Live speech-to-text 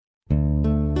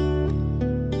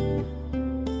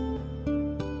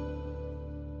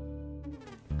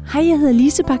Hej, jeg hedder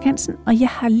Lise Bak Hansen, og jeg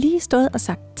har lige stået og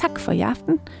sagt tak for i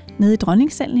aften nede i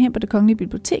Dronningssalen her på Det Kongelige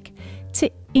Bibliotek til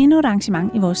endnu et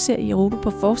arrangement i vores serie Europa på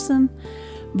forsiden,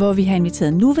 hvor vi har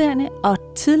inviteret nuværende og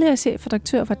tidligere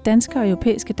chefredaktør for danske og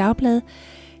europæiske dagblade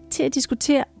til at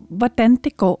diskutere, hvordan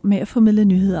det går med at formidle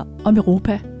nyheder om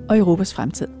Europa og Europas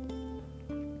fremtid.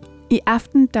 I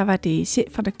aften der var det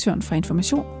chefredaktøren for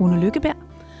Information, Rune Lykkeberg,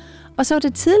 og så var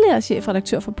det tidligere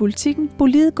chefredaktør for Politikken, Bo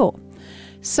Lidegaard,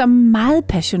 som meget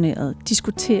passioneret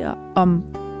diskuterer, om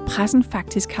pressen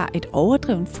faktisk har et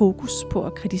overdrevet fokus på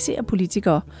at kritisere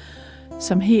politikere,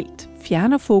 som helt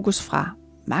fjerner fokus fra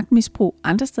magtmisbrug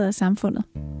andre steder i samfundet.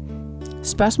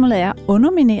 Spørgsmålet er,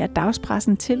 underminerer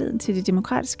dagspressen tilliden til de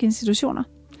demokratiske institutioner?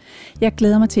 Jeg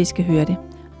glæder mig til, at I skal høre det.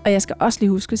 Og jeg skal også lige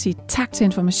huske at sige tak til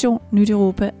Information, Nyt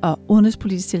Europa og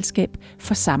Udenrigspolitisk Selskab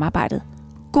for samarbejdet.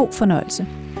 God fornøjelse.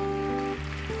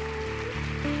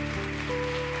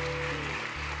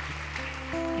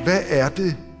 Hvad er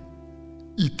det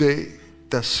i dag,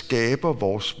 der skaber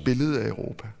vores billede af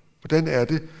Europa? Hvordan er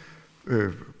det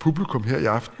publikum her i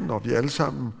aften, og vi alle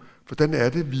sammen, hvordan er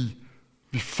det,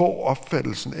 vi får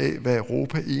opfattelsen af, hvad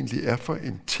Europa egentlig er for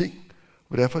en ting?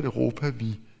 Hvad det er for et Europa,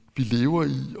 vi lever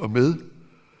i og med?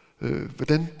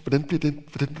 Hvordan bliver det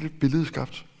billede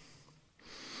skabt?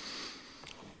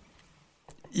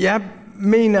 Jeg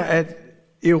mener, at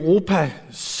Europa,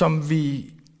 som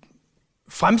vi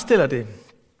fremstiller det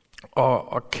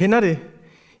og kender det,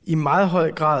 i meget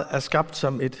høj grad er skabt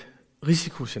som et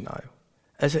risikoscenario.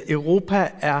 Altså Europa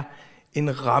er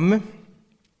en ramme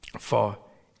for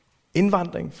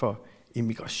indvandring, for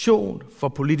immigration, for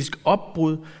politisk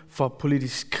opbrud, for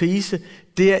politisk krise.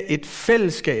 Det er et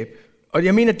fællesskab, og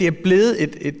jeg mener, det er blevet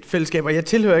et fællesskab, og jeg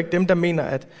tilhører ikke dem, der mener,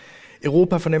 at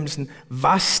Europa-fornemmelsen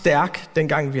var stærk,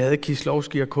 dengang vi havde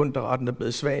Kieslowski og Kunt, og retten er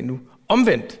blevet svag nu.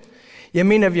 Omvendt. Jeg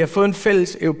mener, at vi har fået en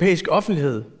fælles europæisk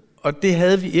offentlighed, og det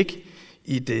havde vi ikke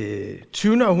i det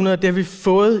 20. århundrede, det har vi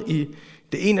fået i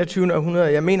det 21.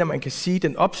 århundrede. Jeg mener, man kan sige, at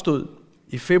den opstod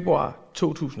i februar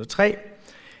 2003,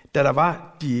 da der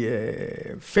var de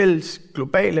fælles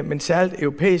globale, men særligt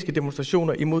europæiske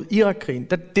demonstrationer imod Irakkrigen.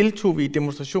 Der deltog vi i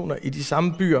demonstrationer i de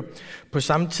samme byer på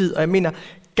samme tid, og jeg mener,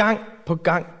 gang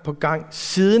på gang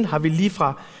siden har vi lige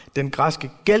fra den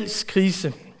græske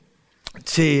gældskrise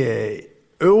til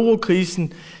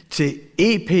eurokrisen, til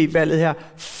EP-valget her,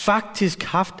 faktisk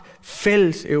haft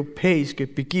fælles europæiske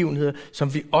begivenheder,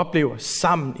 som vi oplever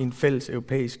sammen i en fælles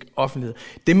europæisk offentlighed.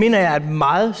 Det mener jeg er et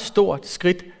meget stort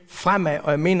skridt fremad,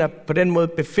 og jeg mener, på den måde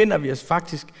befinder vi os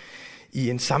faktisk i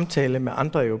en samtale med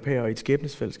andre europæere og i et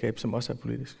skæbnesfællesskab, som også er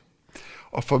politisk.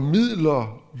 Og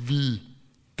formidler vi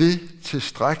det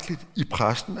tilstrækkeligt i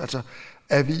pressen? Altså,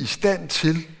 er vi i stand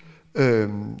til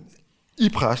i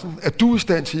pressen, er du i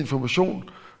stand til Information,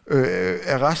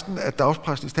 er resten af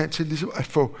dagspressen i stand til ligesom at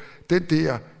få den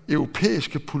der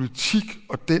europæiske politik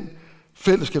og den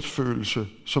fællesskabsfølelse,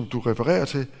 som du refererer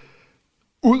til,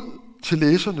 ud til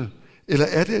læserne? Eller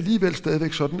er det alligevel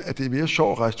stadigvæk sådan, at det er mere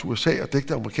sjovt at rejse til USA og dække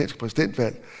det amerikanske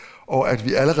præsidentvalg, og at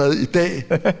vi allerede i dag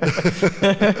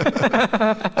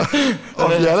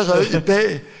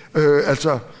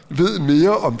altså ved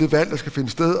mere om det valg, der skal finde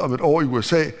sted om et år i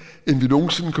USA, end vi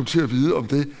nogensinde kom til at vide om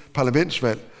det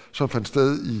parlamentsvalg, som fandt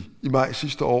sted i maj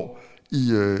sidste år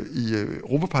i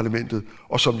Europaparlamentet,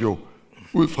 og som jo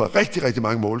ud fra rigtig, rigtig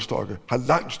mange målestokke har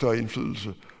langt større indflydelse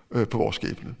på vores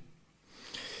skæbne.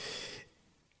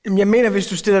 Jeg mener, hvis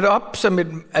du stiller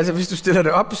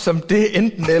det op som det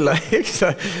enten eller, ikke,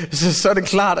 så er det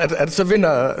klart, at så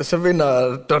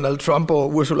vinder Donald Trump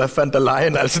og Ursula von der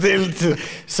Leyen. Altså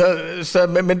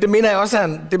men det mener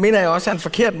jeg også er en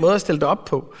forkert måde at stille det op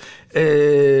på.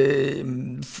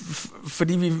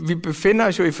 Fordi vi befinder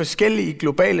os jo i forskellige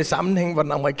globale sammenhænge, hvor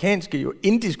den amerikanske jo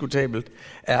indiskutabelt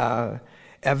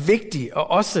er vigtig,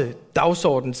 og også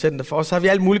dagsordensættende for os. Så har vi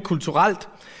alt muligt kulturelt,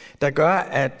 der gør,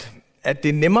 at det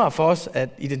er nemmere for os at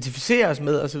identificere os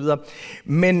med osv.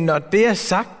 Men når det er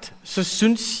sagt, så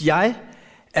synes jeg,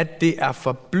 at det er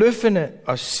forbløffende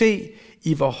at se,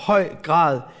 i hvor høj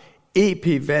grad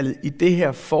EP-valget i det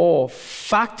her forår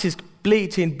faktisk blev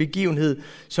til en begivenhed,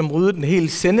 som ryddede den hele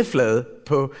sendeflade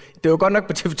på, det var godt nok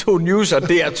på TV2 News og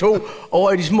DR2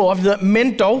 over i de små offentligheder,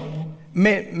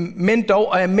 men dog,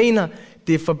 og jeg mener,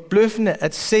 det er forbløffende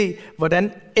at se,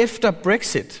 hvordan efter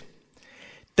Brexit,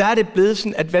 der er det blevet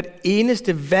sådan, at hvert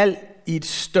eneste valg i et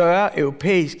større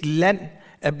europæisk land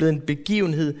er blevet en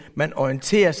begivenhed, man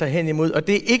orienterer sig hen imod. Og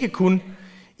det er ikke kun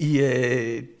i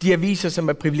de aviser, som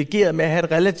er privilegeret med at have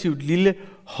et relativt lille,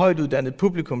 højtuddannet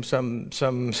publikum som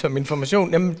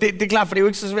Information. Jamen, det er klart, for det er jo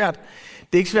ikke så svært.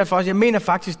 Det er ikke svært for os. Jeg mener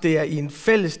faktisk, det er i en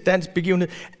fælles dansk begivenhed.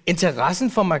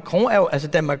 Interessen for Macron er jo, altså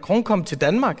da Macron kom til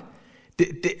Danmark,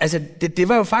 det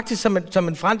var jo faktisk som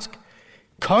en fransk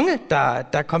konge,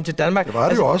 der kom til Danmark. Det var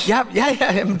det jo også. Ja,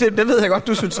 det ved jeg godt,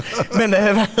 du synes. Men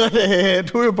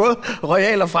du er jo både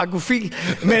royal og frankofil.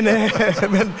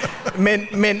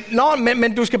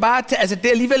 Men du skal bare... Altså, det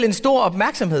er alligevel en stor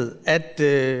opmærksomhed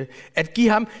at give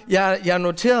ham. Jeg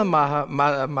noterede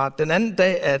mig den anden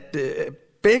dag, at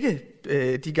begge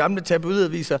de gamle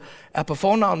tabloidaviser er på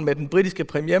fornavn med den britiske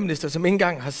premierminister, som ikke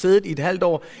engang har siddet i et halvt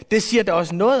år. Det siger der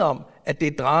også noget om, at det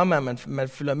er drama, man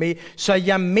følger med. Så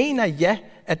jeg mener ja,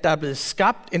 at der er blevet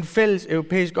skabt en fælles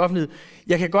europæisk offentlighed.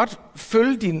 Jeg kan godt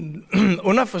følge din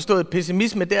underforståede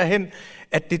pessimisme derhen,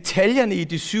 at detaljerne i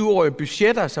de 7-årige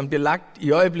budgetter, som bliver lagt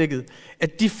i øjeblikket,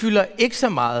 at de fylder ikke så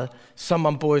meget, som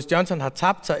om Boris Johnson har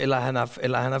tabt sig, eller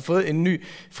han har fået en ny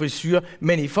frisyr.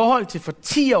 Men i forhold til for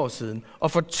 10 år siden,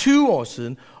 og for 20 år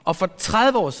siden, og for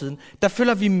 30 år siden, der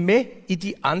følger vi med i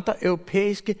de andre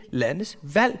europæiske landes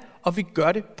valg, og vi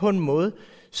gør det på en måde,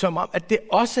 som om, at det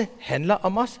også handler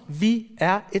om os. Vi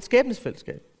er et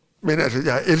skæbnesfællesskab. Men altså,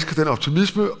 jeg elsker den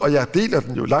optimisme, og jeg deler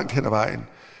den jo langt hen ad vejen.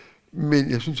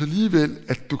 Men jeg synes alligevel,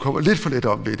 at du kommer lidt for let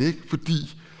om ved det, ikke?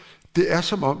 Fordi det er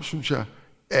som om, synes jeg,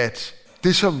 at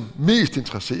det, som mest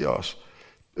interesserer os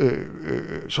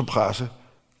som presse,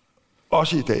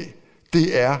 også i dag,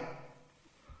 det er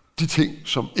de ting,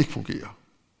 som ikke fungerer.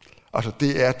 Altså,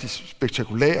 det er de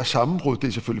spektakulære sammenbrud, det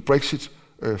er selvfølgelig Brexit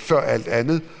før alt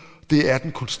andet. Det er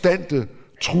den konstante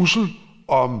trussel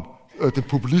om den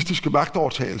populistiske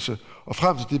magtovertagelse, og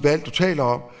frem til det valg, du taler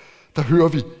om, der hører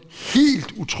vi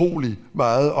helt utrolig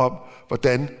meget om,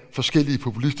 hvordan forskellige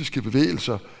populistiske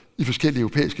bevægelser i forskellige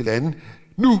europæiske lande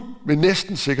nu med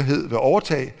næsten sikkerhed vil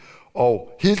overtage,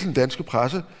 og hele den danske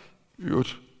presse, i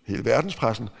øvrigt hele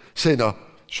verdenspressen, sender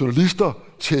journalister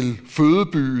til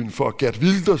fødebyen for Geert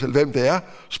Wilders, eller hvem det er,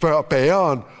 spørger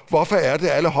bageren, hvorfor er det,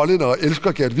 alle hollændere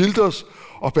elsker Geert Wilders,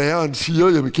 og bageren siger,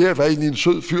 jamen Geert var egentlig en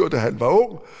sød fyr, da han var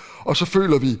ung, og så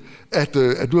føler vi, at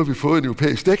nu har vi fået en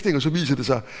europæisk dækning, og så viser det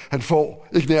sig, at han får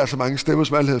ikke nær så mange stemmer,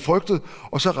 som alle havde frygtet,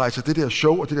 og så rejser det der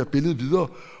show og det der billede videre,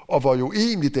 og hvor jo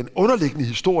egentlig den underliggende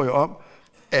historie om,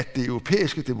 at det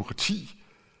europæiske demokrati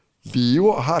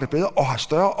lever og har det bedre, og har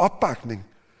større opbakning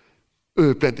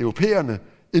blandt europæerne,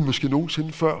 end måske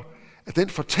nogensinde før, at den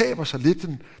fortaber sig lidt,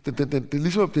 det er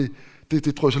ligesom,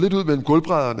 det drøser lidt ud mellem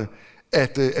gulvbrædderne,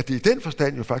 at det i den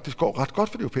forstand jo faktisk går ret godt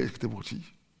for det europæiske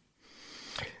demokrati.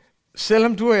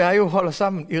 Selvom du og jeg jo holder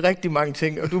sammen i rigtig mange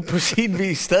ting, og du på sin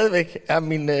vis stadigvæk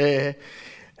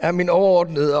er min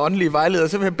overordnede og åndelige vejleder,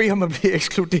 så vil jeg bede om at blive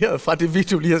ekskluderet fra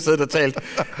det, du lige har siddet og talt.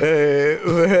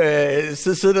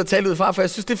 Siddet og talt ud fra, for jeg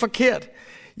synes, det er forkert.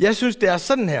 Jeg synes, det er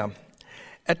sådan her,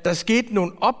 at der skete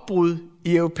nogle opbrud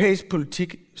i europæisk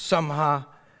politik, som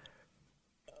har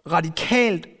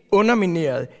radikalt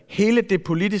undermineret hele det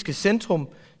politiske centrum,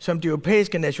 som de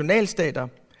europæiske nationalstater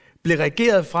blev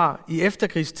regeret fra i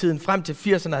efterkrigstiden frem til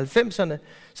 80'erne og 90'erne,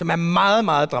 som er meget,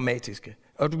 meget dramatiske.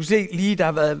 Og du kan se lige, der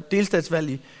har været delstatsvalg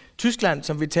i Tyskland,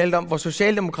 som vi talte om, hvor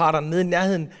socialdemokraterne nede i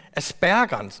nærheden af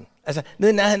spærregrænsen, altså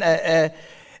nede i nærheden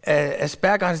af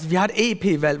spærregrænsen. Vi har et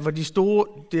EP-valg, hvor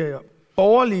det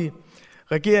borgerlige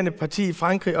regerende parti i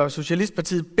Frankrig og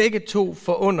Socialistpartiet begge to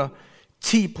får under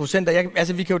 10%.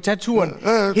 Altså, vi kan jo tage turen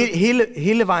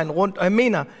hele vejen rundt, og jeg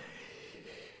mener,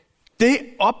 det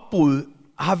opbrud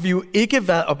har vi jo ikke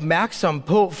været opmærksomme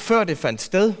på, før det fandt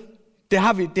sted. Det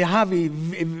har vi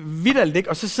vitterligt ikke,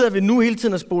 og så sidder vi nu hele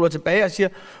tiden og spoler tilbage og siger,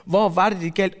 hvor var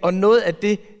det galt? Og noget af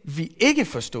det, vi ikke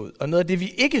forstod, og noget af det,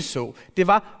 vi ikke så, det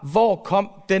var, hvor kom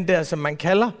den der, som man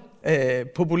kalder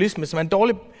populisme, som er en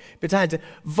dårlig betegnelse,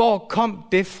 hvor kom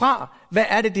det fra? Hvad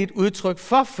er det er et udtryk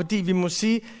for? Fordi vi må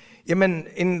sige, jamen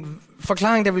en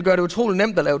forklaring, der vil gøre det utroligt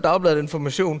nemt at lave Dagbladet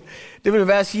Information, det vil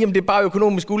være at sige, at det er bare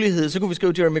økonomisk ulighed, så kunne vi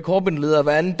skrive Jeremy Corbyn-leder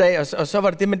hver anden dag, og så var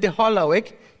det det, men det holder jo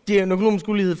ikke. En økonomisk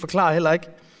ulighed forklarer heller ikke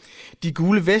de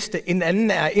gule veste. En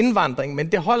anden er indvandring,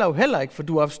 men det holder jo heller ikke, for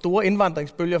du har haft store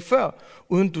indvandringsbølger før,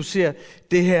 uden du ser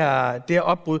det her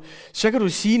opbrud. Så kan du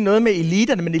sige noget med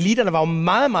eliterne, men eliterne var jo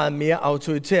meget, meget mere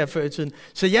autoritære før i tiden.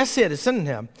 Så jeg ser det sådan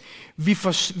her.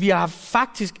 Vi har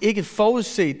faktisk ikke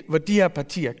forudset, hvor de her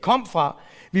partier kom fra.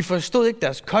 Vi forstod ikke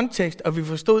deres kontekst, og vi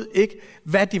forstod ikke,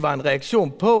 hvad de var en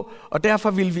reaktion på, og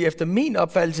derfor ville vi efter min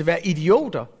opfattelse være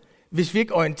idioter, hvis vi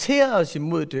ikke orienterede os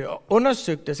imod det og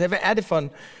undersøgte og sagde, hvad er det for en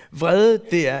vrede,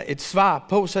 det er et svar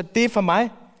på. Så det er for mig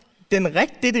det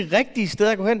er det rigtige sted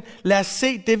at gå hen. Lad os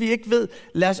se det, vi ikke ved.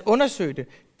 Lad os undersøge det.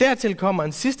 Dertil kommer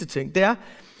en sidste ting. Det er,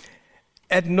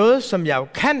 at noget, som jeg jo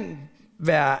kan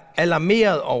være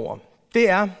alarmeret over, det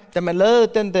er, da man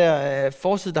lavede den der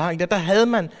forside, der havde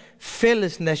man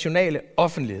fælles nationale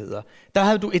offentligheder. Der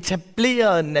havde du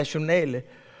etableret nationale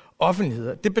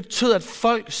offentligheder. Det betød, at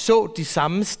folk så de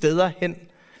samme steder hen.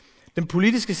 Den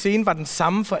politiske scene var den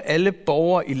samme for alle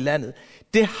borgere i landet.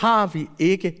 Det har vi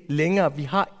ikke længere. Vi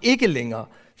har ikke længere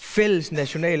fælles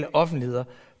nationale offentligheder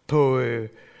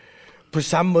på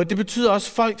samme måde. Det betyder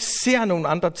også, at folk ser nogle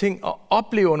andre ting og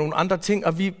oplever nogle andre ting,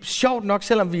 og vi, sjovt nok,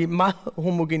 selvom vi er meget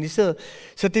homogeniseret,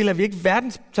 så deler vi ikke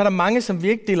så er der mange, som vi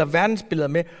ikke deler verdensbilleder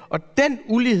med. Og den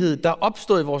ulighed, der er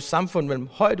opstået i vores samfund mellem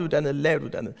højtuddannet og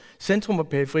lavtuddannet, centrum og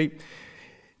periferi,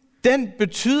 den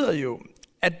betyder jo,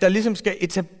 at der ligesom skal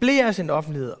etableres en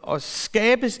offentlighed og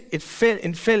skabes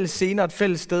en fælles scene og et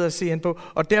fælles sted at se hen på.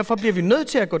 Og derfor bliver vi nødt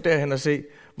til at gå derhen og se,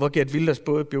 hvor Geert Wilders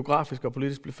både biografisk og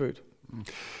politisk blev født.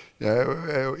 Jeg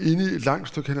er jo inde i et langt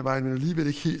stykke hen ad vejen, men alligevel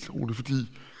ikke helt, Rune, fordi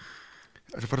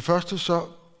altså for det første så,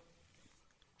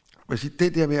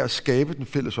 det der med at skabe den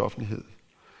fælles offentlighed,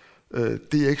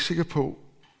 det er jeg ikke sikker på,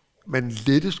 man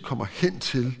lettest kommer hen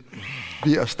til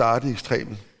ved at starte i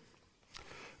ekstremet.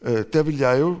 Der vil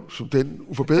jeg jo, som den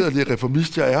uforbederlige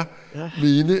reformist jeg er,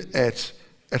 mene,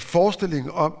 at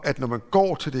forestillingen om, at når man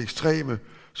går til det ekstreme,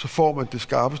 så får man det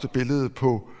skarpeste billede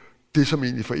på det, som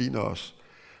egentlig forener os.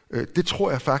 Det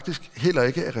tror jeg faktisk heller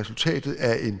ikke er resultatet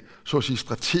af en så at sige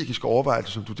strategisk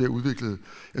overvejelse, som du der udviklede.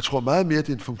 Jeg tror meget mere, det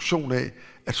er en funktion af,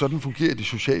 at sådan fungerer de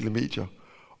sociale medier.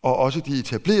 Og også de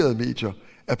etablerede medier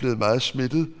er blevet meget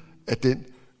smittet af den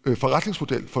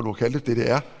forretningsmodel, for nu at kalde det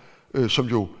er, som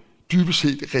jo dybest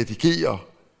set redigerer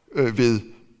ved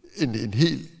en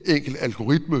helt enkel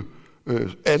algoritme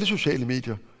alle sociale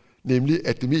medier, nemlig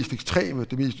at det mest ekstreme,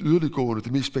 det mest yderliggående,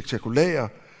 det mest spektakulære,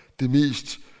 det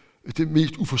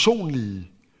mest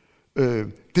uforsonlige,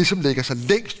 det som lægger sig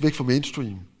længst væk fra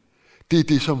mainstream, det er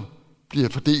det, som bliver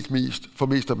fordelt mest, får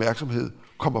mest opmærksomhed,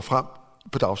 kommer frem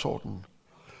på dagsordenen.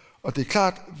 Og det er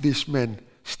klart, hvis man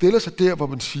stiller sig der, hvor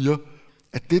man siger,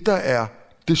 at det, der er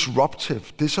disruptive,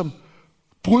 det som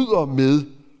bryder med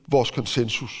vores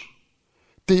konsensus,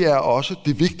 det er også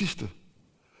det vigtigste,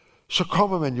 så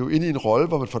kommer man jo ind i en rolle,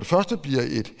 hvor man for det første bliver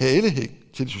et halehæng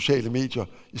til de sociale medier,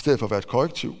 i stedet for at være et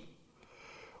korrektiv.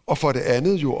 Og for det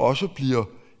andet jo også bliver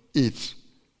et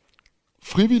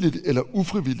frivilligt eller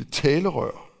ufrivilligt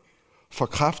talerør for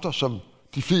kræfter, som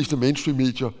de fleste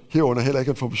mainstream-medier, herunder heller ikke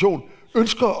information,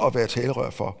 ønsker at være talerør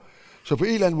for. Så på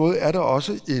en eller anden måde er der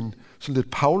også en sådan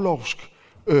lidt pavlovsk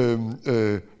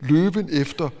løben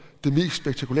efter det mest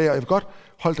spektakulære. Jeg vil godt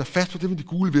holde dig fast på det med de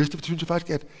gule veste, for det synes jeg faktisk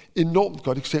er et enormt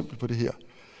godt eksempel på det her.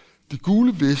 De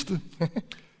gule veste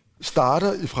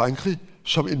starter i Frankrig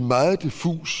som en meget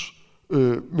diffus,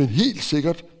 men helt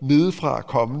sikkert nedefra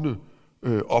kommende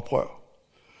oprør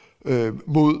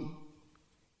mod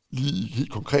lige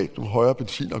helt konkret nogle højere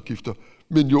benzinafgifter,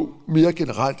 men jo mere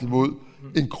generelt imod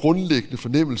en grundlæggende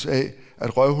fornemmelse af,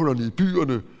 at røvhullerne i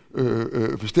byerne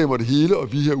bestemmer det hele,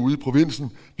 og vi herude i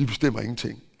provinsen, vi bestemmer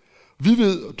ingenting. Vi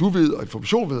ved, og du ved, og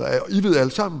information ved, og I ved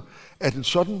alle sammen, at en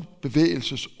sådan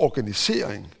bevægelses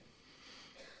organisering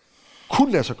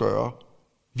kun lader sig gøre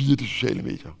via de sociale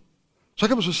medier. Så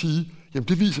kan man så sige, jamen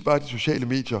det viser bare, at de sociale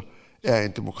medier er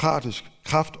en demokratisk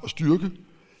kraft og styrke,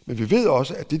 men vi ved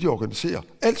også, at det, de organiserer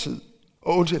altid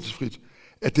og undtagelsesfrit,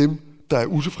 er dem, der er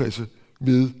utilfredse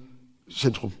med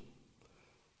centrum.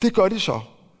 Det gør de så.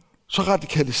 Så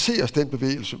radikaliseres den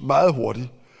bevægelse meget hurtigt.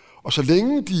 Og så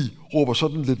længe de råber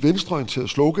sådan lidt venstreorienterede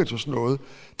slogans og sådan noget,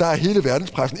 der er hele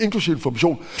verdenspressen, inklusive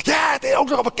Information, ja, det er nogen,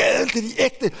 der går på gaden, det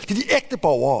er de ægte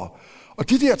borgere. Og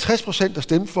de der 60%, der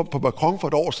stemte på Macron for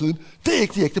et år siden, det er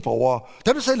ikke de ægte borgere.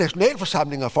 Dem, der sidder i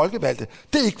nationalforsamlinger og folkevalgte,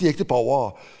 det er ikke de ægte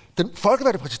borgere. Den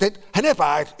folkevalgte præsident, han er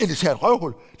bare et elitært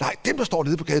røvhul. Nej, dem, der står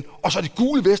nede på gaden, og så er de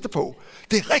gule veste på.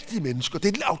 Det er rigtige mennesker, det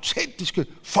er den autentiske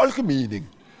folkemening.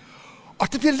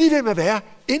 Og det bliver lige ved med at være,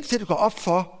 indtil det går op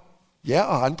for jer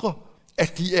og andre,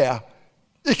 at de er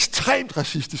ekstremt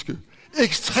racistiske,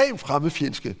 ekstremt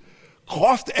fremmedfjendske,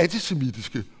 groft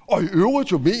antisemitiske, og i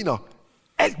øvrigt jo mener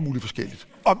alt muligt forskelligt,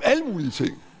 om alle mulige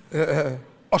ting.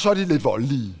 Og så er de lidt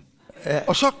voldelige.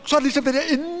 Og så er det ligesom den der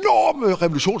enorme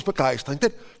revolutionsbegejstring.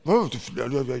 Den,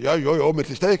 jo, men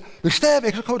det er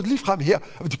stadigvæk, så kommer det lige frem her.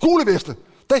 Og de gule veste,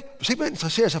 hvis ikke man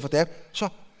interesserer sig for dem, så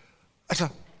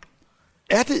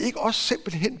er det ikke også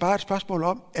simpelthen bare et spørgsmål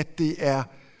om, at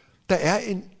der er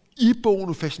en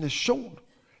iboende fascination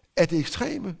af det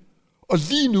ekstreme, og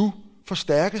lige nu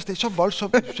forstærkes det så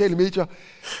voldsomt i sociale medier,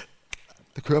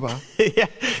 Det kører bare. Ja,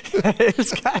 jeg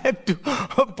elsker, at du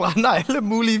brænder alle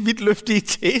mulige vidtløftige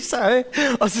teser af,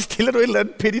 og så stiller du et eller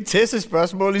andet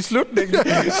petitesse-spørgsmål i slutningen.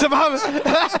 Så bare,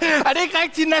 er det ikke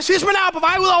rigtigt? Nazismen er på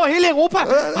vej ud over hele Europa.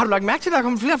 Har du lagt mærke til, at der er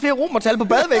kommet flere og flere romertal på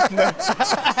badevæggene?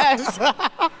 Altså,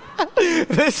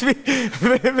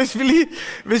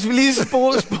 hvis vi lige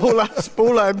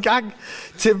spoler en gang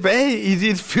tilbage i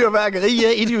dit fyrværkeri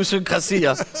af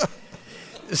idiosynkrasier,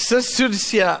 så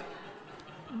synes jeg,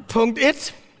 punkt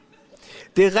 1.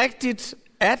 Det er rigtigt,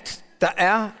 at der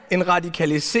er en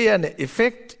radikaliserende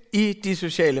effekt i de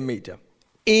sociale medier.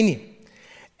 Enig.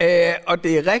 Og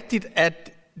det er rigtigt,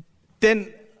 at den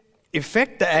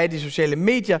effekt, der er i de sociale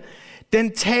medier,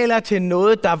 den taler til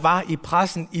noget, der var i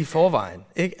pressen i forvejen.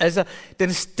 Ikke? Altså,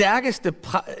 den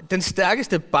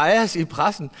stærkeste bias i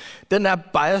pressen, den er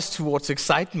bias towards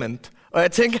excitement. Og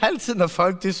jeg tænker altid, når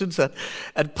folk de synes,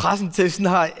 at pressen til sådan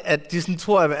har, at de sådan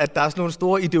tror, at der er sådan nogle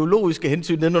store ideologiske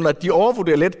hensyn nedenunder, at de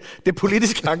overvurderer lidt det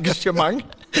politiske engagement.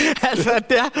 Altså,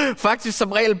 det er faktisk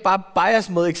som regel bare bias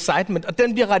mod excitement, og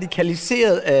den bliver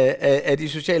radikaliseret af de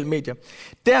sociale medier.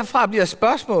 Derfra bliver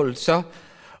spørgsmålet så,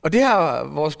 og det har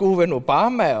vores gode ven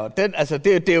Obama, og den, altså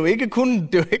det er jo ikke kun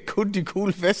de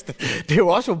cool veste. Det er jo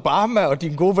også Obama og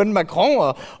din gode ven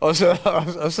Macron og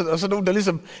så nogen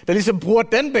der ligesom bruger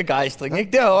den begejstring,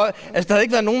 ikke? Der havde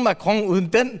ikke været nogen Macron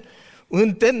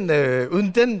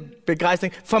uden den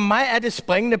begejstring. For mig er det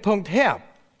springende punkt her.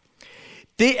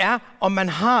 Det er, om man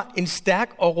har en stærk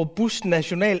og robust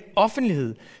national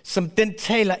offentlighed, som den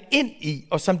taler ind i,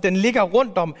 og som den ligger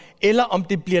rundt om, eller om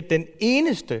det bliver den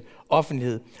eneste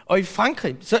offentlighed. Og i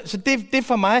Frankrig, så det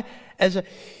for mig, altså,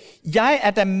 jeg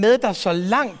er der med dig så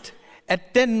langt,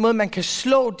 at den måde, man kan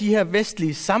slå de her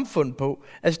vestlige samfund på,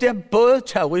 altså det er både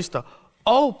terrorister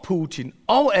og Putin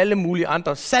og alle mulige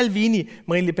andre, Salvini,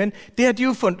 Marine Le Pen, det har de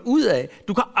jo fundet ud af.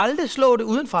 Du kan aldrig slå det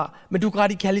udenfra, men du kan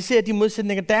radikalisere de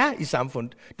modsætninger, der er i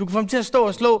samfundet. Du kan få dem til at stå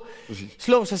og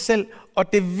slå sig selv,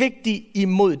 og det vigtige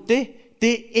imod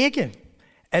det er ikke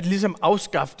at ligesom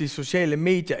afskaffe de sociale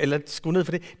medier, eller skrue ned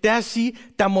for det. Det er at sige,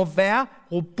 der må være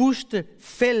robuste,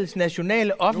 fælles,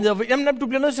 nationale offentligheder. Jamen, du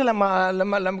bliver nødt til at lade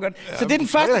mig gøre det. Ja, så det er den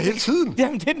første hele tiden.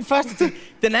 Jamen, det er den første ting.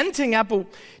 Den anden ting er, Bo,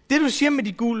 det du siger med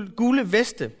de gule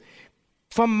veste,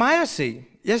 for mig at se,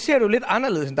 jeg ser det jo lidt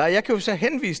anderledes end dig. Jeg kan jo så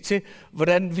henvise til,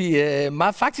 hvordan vi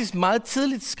faktisk meget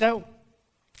tidligt skrev,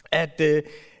 at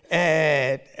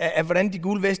hvordan de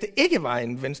gule veste ikke var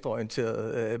en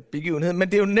venstreorienteret begivenhed. Men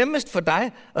det er jo nemmest for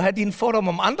dig at have dine fordomme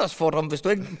om andres fordomme, hvis du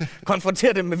ikke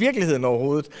konfronterer det med virkeligheden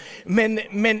overhovedet.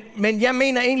 Men jeg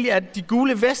mener egentlig, at de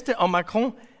gule veste og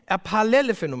Macron er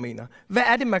parallelle fænomener. Hvad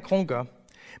er det, Macron gør?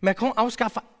 Macron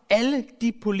afskaffer alle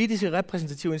de politiske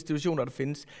repræsentative institutioner, der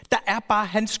findes. Der er bare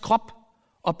hans krop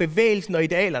og bevægelsen og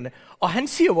idealerne. Og han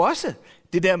siger jo også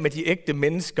det der med de ægte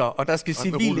mennesker, og der skal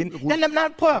civil ind. Nej,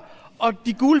 prøv. Og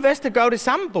de gule veste gør jo det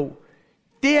samme, Bo.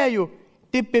 Det er jo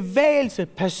det bevægelse,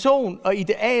 person og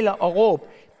idealer og råb.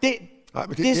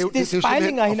 Det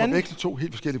spejlinger hinanden. Det er jo to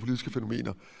helt forskellige politiske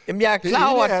fænomener. Jamen, jeg er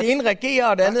klar over, at det ene regerer,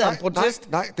 og det andet er en protest.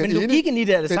 Men logikken i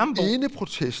det er det samme, Bo. Den ene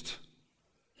protest,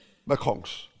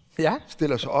 Macrons, ja,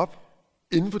 stiller sig op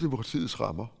inden for demokratiets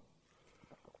rammer,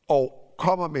 og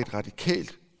kommer med et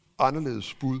radikalt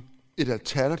anderledes bud, et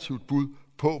alternativt bud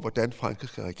på, hvordan Frankrig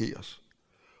skal regeres.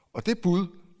 Og det bud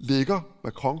lægger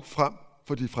Macron frem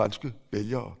for de franske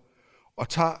vælgere, og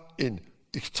tager en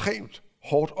ekstremt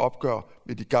hårdt opgør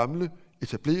med de gamle,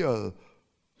 etablerede,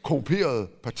 korrumperede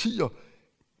partier,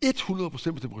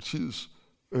 100% på demokratiets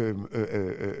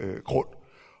grund.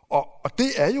 Og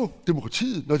det er jo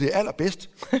demokratiet, når det er allerbedst.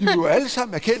 Vi vil jo alle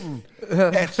sammen erkende,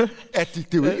 at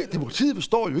demokratiet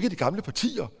består jo ikke af de gamle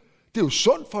partier. Det er jo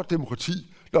sundt for et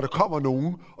demokrati, når der kommer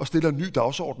nogen og stiller en ny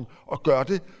dagsorden og gør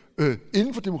det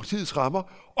inden for demokratiets rammer,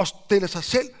 og stiller sig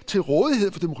selv til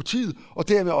rådighed for demokratiet, og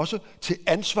dermed også til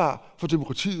ansvar for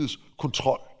demokratiets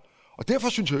kontrol. Og derfor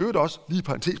synes jeg øvrigt også, lige i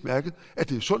parentes mærket, at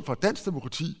det er sundt for et dansk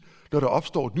demokrati, når der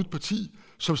opstår et nyt parti,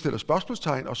 som stiller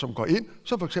spørgsmålstegn og som går ind,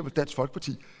 som for eksempel Dansk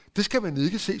Folkeparti. Det skal man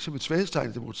ikke se som et svaghedstegn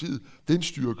i demokratiet. Det er en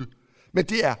styrke. Men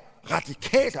det er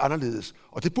radikalt anderledes,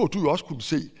 og det burde du jo også kunne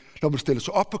se, når man stiller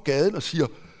sig op på gaden og siger,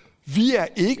 vi er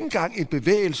ikke engang en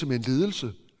bevægelse med en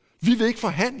ledelse. Vi vil ikke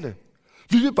forhandle.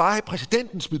 Vi vil bare have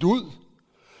præsidenten smidt ud.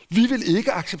 Vi vil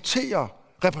ikke acceptere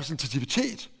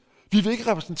repræsentativitet. Vi vil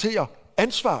ikke repræsentere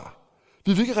ansvar.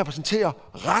 Vi vil ikke repræsentere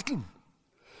retten.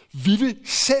 Vi vil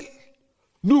selv,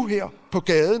 nu her på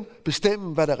gaden,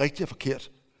 bestemme, hvad der er rigtigt og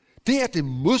forkert. Det er det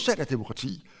modsatte af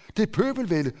demokrati. Det er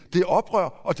pøbelvælde, det er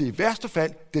oprør, og det er i værste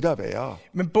fald det, der er værre.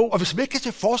 Men Bo, og hvis man ikke kan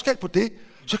se forskel på det,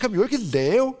 så kan man jo ikke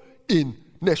lave en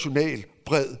national,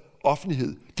 bred offentlighed.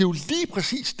 Det er jo lige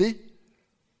præcis det,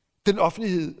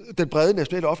 den brede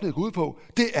nationale offentlighed går ud på,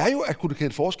 det er jo at kunne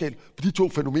kende forskel på de to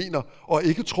fænomener, og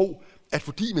ikke tro, at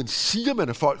fordi man siger, man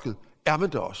er folket, er man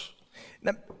det også.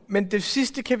 Nej, men det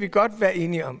sidste kan vi godt være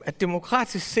enige om, at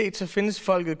demokratisk set, så findes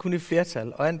folket kun i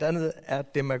flertal, og andet andet er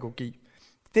demagogi.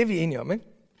 Det er vi enige om, ikke?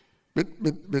 Men...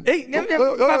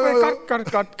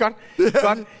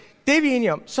 Godt. Det er vi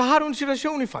enige om. Så har du en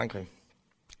situation i Frankrig.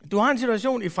 Du har en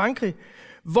situation i Frankrig,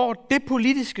 hvor det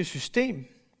politiske system,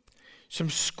 som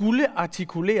skulle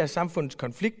artikulere samfundets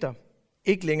konflikter,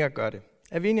 ikke længere gør det.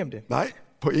 Er vi enige om det? Nej,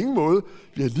 på ingen måde.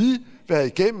 Vi har lige været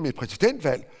igennem et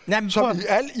præsidentvalg, som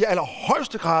i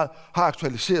allerhøjeste grad har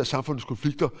aktualiseret samfundets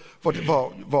konflikter,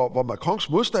 hvor Macrons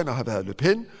modstander har været Le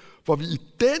Pen, hvor vi i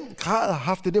den grad har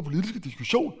haft den der politiske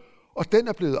diskussion, og den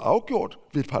er blevet afgjort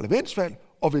ved et parlamentsvalg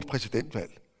og ved et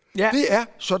præsidentvalg. Ja. Det er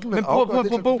sådan, man afgør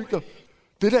det konflikter.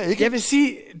 Det der ikke... Jeg vil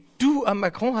sige, du og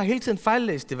Macron har hele tiden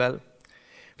fejllæst det valg.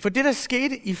 For det, der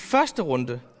skete i første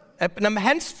runde, når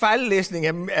hans fejllæsning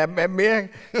er mere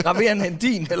graverende end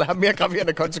din, eller har mere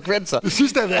graverende konsekvenser. Det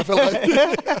sidste er i hvert fald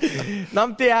rigtigt. Nå,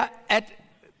 men det er, at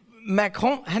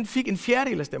Macron, han fik en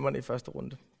fjerdedel af stemmerne i første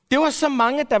runde. Det var så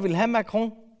mange, der ville have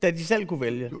Macron, da de selv kunne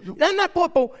vælge. Nej,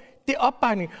 det er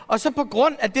opbakning. Og så på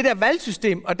grund af det der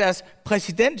valgsystem og deres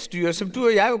præsidentstyre, som du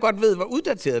og jeg jo godt ved, hvor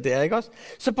uddateret det er, ikke også?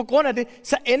 Så på grund af det,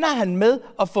 så ender han med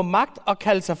at få magt og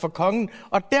kalde sig for kongen.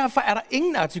 Og derfor er der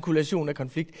ingen artikulation af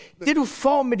konflikt. Det du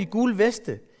får med de gule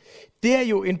veste, det er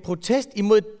jo en protest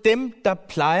imod dem, der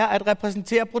plejer at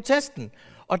repræsentere protesten.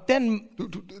 Og den...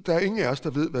 Der er ingen af os, der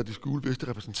ved, hvad de gule veste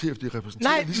repræsenterer, for de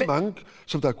repræsenterer lige så mange,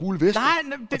 som der er gule veste.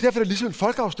 Og derfor er det ligesom en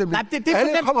folkeafstemning.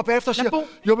 Alle kommer bagefter og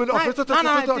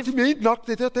siger, de mente nok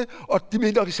det, og de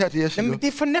mente nok især det, jeg siger. Jamen, det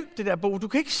er for nemt, det der, Bo. Du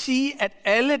kan ikke sige, at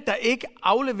alle, der ikke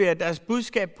afleverer deres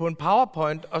budskab på en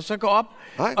PowerPoint, og så går op,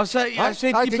 og så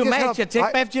et diplomatisk tæk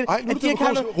bagefter, at de ikke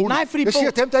har noget... Nej, fordi jeg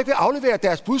siger, dem, der ikke vil aflevere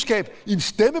deres budskab i en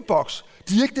stemmeboks,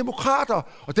 de er ikke demokrater,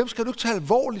 og dem skal du ikke tage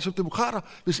alvorligt som demokrater,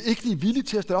 hvis ikke de er villige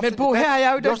til at stille op. Men Bo, her er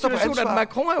jeg jo i den situation, at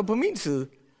Macron er jo på min side.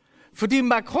 Fordi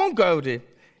Macron gør jo det.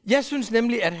 Jeg synes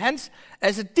nemlig,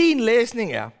 at din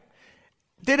læsning er,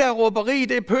 det der råberi,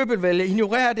 det er pøbelvælge,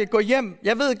 ignorer det, gå hjem.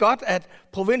 Jeg ved godt, at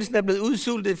provinsen er blevet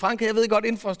udsultet i Frankrig. Jeg ved godt,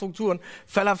 at infrastrukturen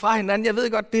falder fra hinanden. Jeg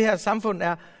ved godt, at det her samfund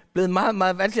er blevet meget,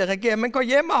 meget vanskeligt at regere. Men gå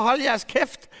hjem og hold jeres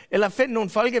kæft, eller find nogle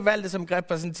folkevalgte, som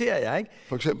repræsenterer jer, ikke?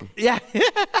 For eksempel? Ja.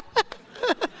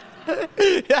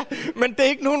 Ja, men det er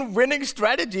ikke nogen winning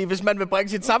strategy, hvis man vil bringe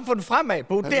sit samfund fremad.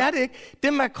 Bo. Det er det ikke.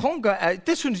 Det Macron gør,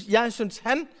 jeg synes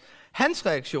hans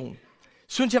reaktion,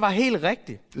 synes jeg var helt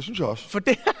rigtig. Det synes jeg også. For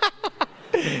det...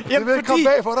 Jamen, det vil komme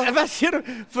bag for dig. Hvad siger du?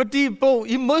 Fordi, Bo,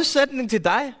 i modsætning til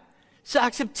dig, så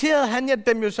accepterede han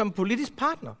dem jo som politisk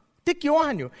partner. Det gjorde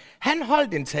han jo. Han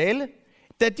holdt en tale,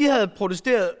 da de havde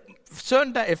protesteret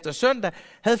søndag efter søndag,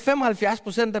 havde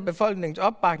 75% af befolkningens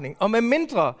opbakning. Og med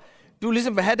mindre du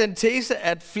ligesom vil have den tese,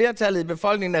 at flertallet i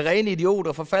befolkningen er rene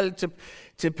idioter, forfaldet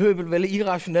til pøbelvælde,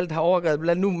 irrationelt har overgrebet,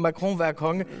 lad nu Macron være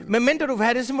konge. Men mindre du vil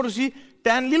have det, så må du sige,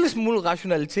 der er en lille smule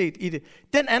rationalitet i det.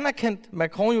 Den anerkendte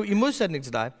Macron jo i modsætning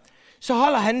til dig. Så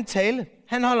holder han en tale.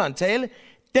 Han holder en tale.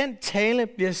 Den tale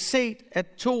bliver set af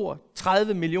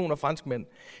 32 millioner franskmænd.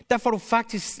 Der får du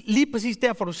faktisk, lige præcis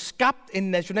der får du skabt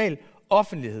en national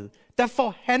offentlighed. Der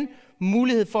får han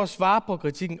mulighed for at svare på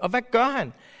kritikken. Og hvad gør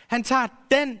han? Han tager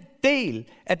den del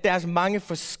af deres mange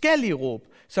forskellige råb,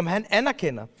 som han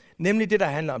anerkender, nemlig det, der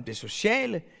handler om det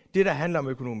sociale, det, der handler om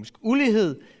økonomisk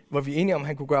ulighed, hvor vi er enige om, at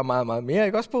han kunne gøre meget, meget mere,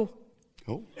 ikke også, Bo?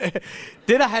 Jo.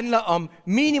 Det, der handler om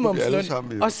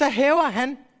minimumsløn, og så hæver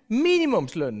han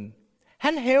minimumslønnen.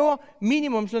 Han hæver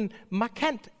minimumslønnen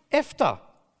markant efter.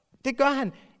 Det gør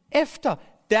han efter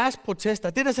deres protester.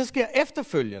 Det, der så sker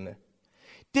efterfølgende,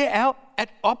 det er jo, at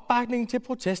opbakningen til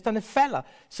protesterne falder.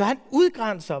 Så han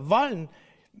udgrænser volden,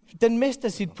 den mister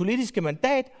sit politiske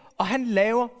mandat, og han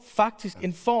laver faktisk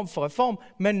en form for reform,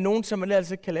 men nogen, som man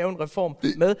altså kan lave en reform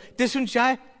med. Det synes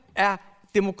jeg er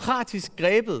demokratisk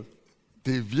grebet.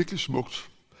 Det er virkelig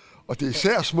smukt. Og det er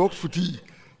især smukt, fordi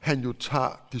han jo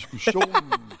tager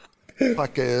diskussionen fra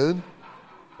gaden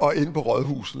og ind på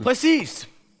rådhusene. Præcis.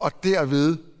 Og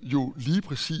derved jo lige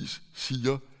præcis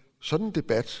siger, sådan en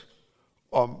debat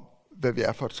om, hvad vi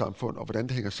er for et samfund, og hvordan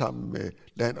det hænger sammen med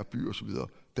land og by osv.,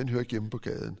 den hører ikke hjemme på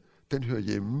gaden. Den hører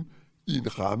hjemme i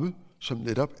en ramme, som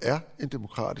netop er en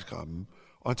demokratisk ramme.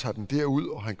 Og han tager den derud,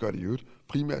 og han gør det i øvrigt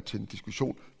primært til en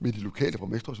diskussion med de lokale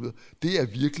borgmestre osv. Det er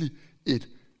virkelig et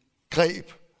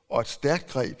greb, og et stærkt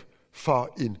greb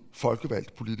for en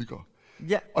folkevalgt politiker.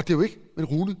 Ja. Og det er jo ikke, men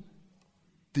Rune,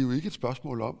 det er jo ikke et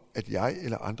spørgsmål om, at jeg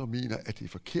eller andre mener, at det er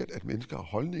forkert, at mennesker har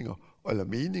holdninger, eller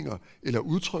meninger, eller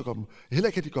udtrykker dem. Heller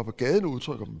ikke, at de går på gaden og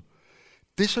udtrykker dem.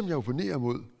 Det, som jeg opponerer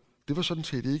mod, det var sådan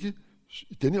set ikke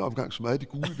i denne omgang så meget de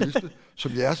gule veste,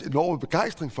 som jeres enorme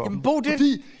begejstring for dem.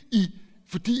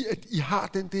 Fordi at I har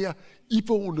den der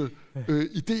iboende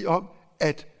idé om,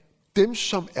 at dem,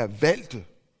 som er valgte,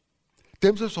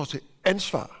 dem, som står til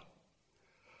ansvar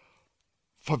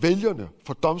for vælgerne,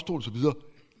 for domstolen osv.,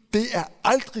 det er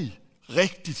aldrig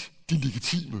rigtigt de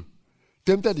legitime.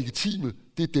 Dem, der er legitime,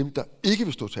 det er dem, der ikke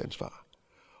vil stå til ansvar.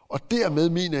 Og dermed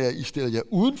mener jeg, at I stiller jer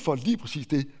uden for lige præcis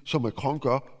det, som Macron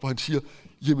gør, hvor han siger,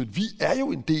 jamen vi er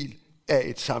jo en del af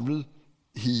et samlet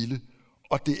hele,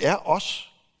 og det er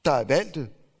os, der er valgte,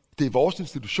 det er vores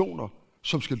institutioner,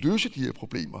 som skal løse de her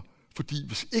problemer. Fordi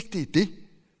hvis ikke det er det,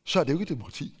 så er det jo ikke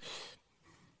demokrati.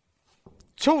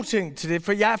 2 ting til det,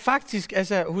 for jeg er faktisk,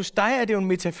 altså hos dig er det jo en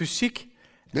metafysik,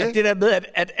 at det der med,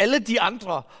 at alle de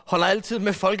andre holder altid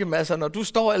med folkemasser, når du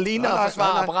står alene og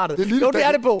forsvarer apparatet. Det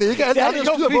er det på. Det er ikke alle de andre,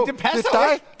 der skyder på.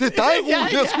 Det er dig,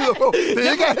 Rune, der skyder på. Det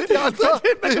er ikke alle de andre.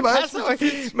 Det passer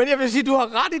ikke. Men jeg vil sige, du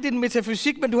har ret i din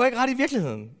metafysik, men du har ikke ret i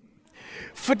virkeligheden.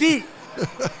 Fordi...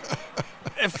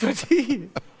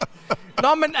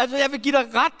 Nå, men altså, jeg vil give dig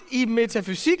ret i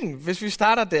metafysikken, hvis vi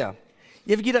starter der.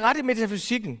 Jeg vil give dig ret i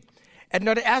metafysikken, at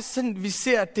når det er sådan, vi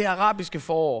ser det arabiske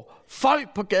forår,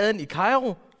 folk på gaden i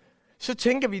Kairo, så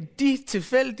tænker vi, de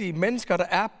tilfældige mennesker, der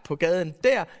er på gaden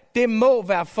der, det må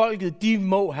være folket, de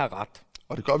må have ret.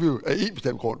 Og det gør vi jo af en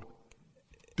bestemt grund.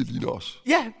 Det ligner os.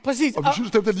 Ja, præcis. Og vi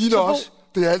synes, dem, der ligner os,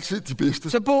 det er altid de bedste.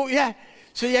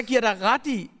 Så jeg giver dig ret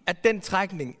i, at den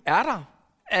trækning er der.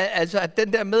 Altså, at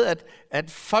den der med,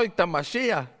 at folk, der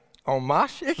marcherer en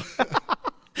marche, ikke?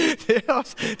 det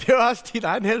er også din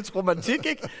egen helds romantik,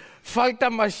 ikke? Folk, der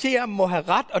marcherer, må have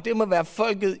ret, og det må være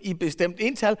folket i bestemt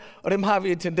ental, og dem har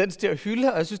vi en tendens til at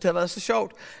hylde, og jeg synes, det har været så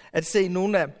sjovt at se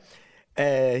nogle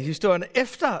af historierne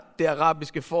efter det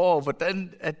arabiske forår,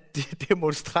 hvordan at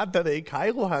demonstranterne i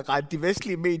Kairo har regnet de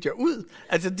vestlige medier ud.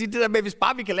 Altså det der med, hvis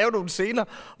bare vi kan lave nogle scener,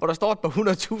 hvor der står et par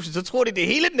 100.000, så tror de, det er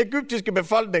hele den egyptiske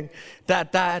befolkning, der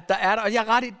er der. Og jeg er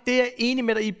ret i, det er jeg enig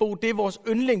med dig i, Bo, det er vores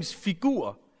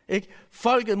yndlingsfigur. Ikke?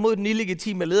 Folket mod den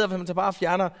illegitime leder, hvis man så bare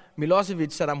fjerner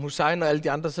Milosevic, Saddam Hussein og alle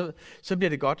de andre, så bliver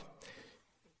det godt.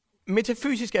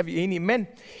 Metafysisk er vi enige, men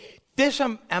det,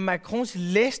 som er Macrons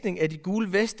læsning af de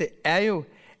gule veste, er jo,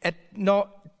 at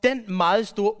når den meget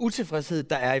store utilfredshed,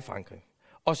 der er i Frankrig,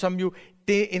 og som jo,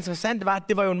 det interessante var, at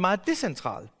det var jo en meget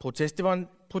decentral protest. Det var en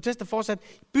protest, der fortsatte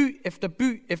by efter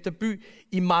by efter by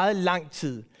i meget lang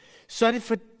tid. Så er det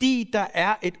fordi, der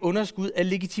er et underskud af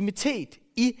legitimitet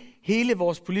i hele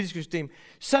vores politiske system.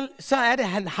 Så er det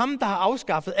ham, der har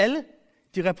afskaffet alle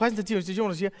de repræsentative institutioner,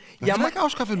 der siger... Han har ikke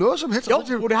afskaffet noget som helst.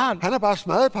 Jo, det har han. Han har bare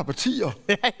smadret et par partier.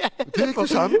 Det er ikke det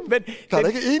samme. Der er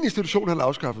ikke én institution, han har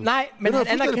afskaffet. Nej, men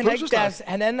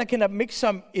han anerkender dem ikke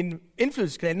som en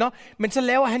indflydelseskanal. Nå, men så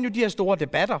laver han jo de her store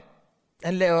debatter.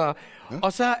 Han laver... Ja.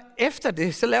 Og så efter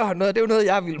det, så laver han noget, det er jo noget,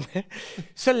 jeg vil med.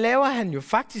 Så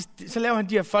laver han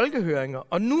de her folkehøringer,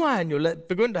 og nu har han jo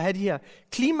begyndt at have de her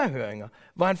klimahøringer,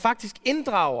 hvor han faktisk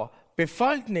inddrager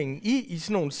befolkningen i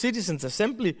sådan nogle citizens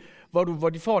assembly, hvor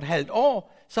de får et halvt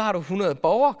år, så har du 100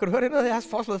 borgere. Kan du høre det noget, jeg har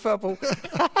foreslået før på?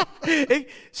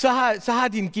 så har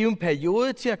de en given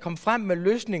periode til at komme frem med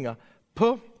løsninger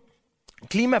på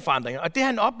klimaforandringer. Og det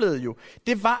han oplevede jo,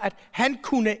 det var, at han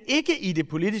kunne ikke i det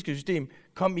politiske system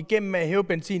komme igennem med at hæve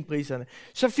benzinpriserne.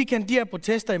 Så fik han de her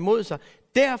protester imod sig.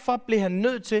 Derfor blev han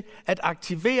nødt til at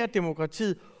aktivere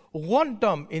demokratiet rundt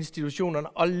om institutionerne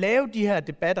og lave de her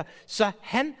debatter, så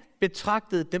han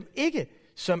betragtede dem ikke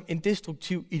som en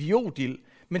destruktiv idiotild,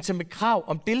 men som et krav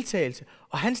om deltagelse.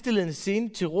 Og han stillede en scene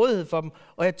til rådighed for dem,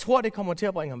 og jeg tror, det kommer til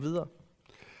at bringe ham videre.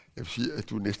 Jeg vil sige, at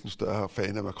du er næsten større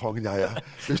fan af Macron, end jeg er.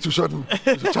 Hvis du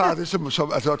tager det som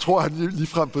altså, jeg tror, han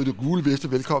ligefrem bød det gule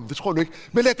veste velkommen. Det tror du ikke.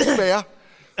 Men lad det være.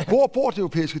 Hvor bor det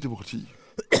europæiske demokrati?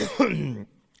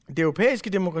 Det europæiske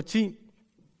demokrati,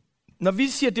 når vi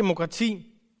siger demokrati,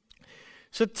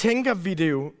 så tænker vi det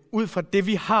jo ud fra det,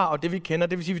 vi har og det, vi kender.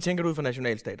 Det vil sige, vi tænker det ud fra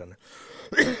nationalstaterne.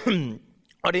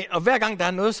 og hver gang der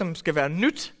er noget, som skal være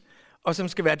nyt, og som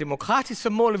skal være demokratisk, så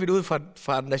måler vi det ud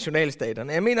fra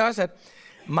nationalstaterne. Jeg mener også, at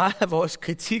meget af vores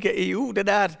kritik af EU, det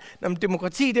er, at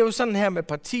demokrati, det er jo sådan her med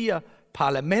partier,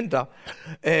 parlamenter,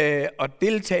 og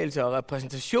deltagelse og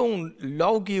repræsentation,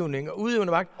 lovgivning og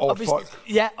udøvende magt. Og folk.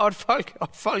 Ja, og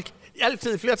folk.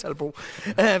 Altid i flertal på.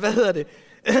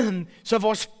 Så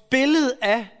vores billede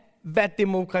af, hvad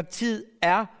demokratiet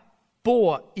er,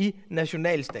 bor i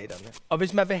nationalstaterne. Og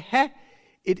hvis man vil have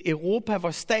et Europa,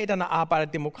 hvor staterne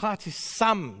arbejder demokratisk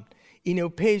sammen i en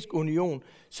europæisk union,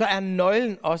 så er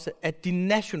nøglen også, at de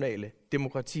nationale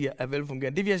demokratier er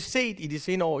velfungerende. Det vi har set i de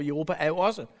senere år i Europa, er jo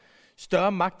også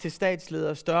større magt til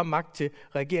statsledere, større magt til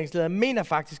regeringsledere. Jeg mener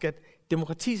faktisk, at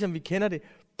demokrati, som vi kender det,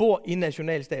 bor i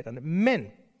nationalstaterne. Men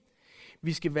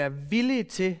vi skal være villige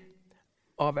til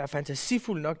at være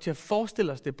fantasifulde nok til at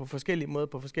forestille os det på forskellige måder,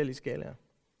 på forskellige skalaer.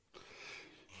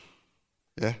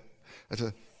 Ja,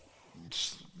 altså,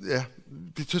 ja,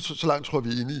 så langt tror jeg, vi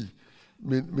er enige i.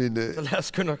 Men, så lad os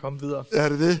skynde at komme videre. Ja,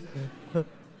 det er det.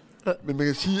 Men man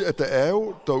kan sige, at der er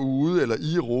jo derude, eller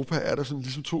i Europa, er der sådan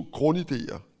ligesom to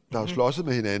grundidéer, der har slåsset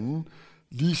med hinanden,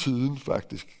 lige siden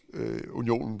faktisk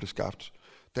unionen blev skabt.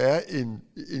 Der er en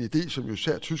idé, som jo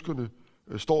især tyskerne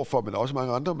står for, men også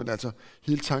mange andre, men altså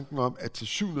hele tanken om, at til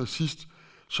syvende og sidst,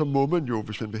 så må man jo,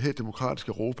 hvis man vil have et demokratisk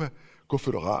Europa, gå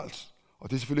føderalt. Og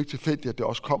det er selvfølgelig ikke tilfældigt, at det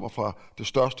også kommer fra det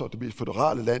største og det mest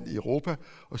føderale land i Europa,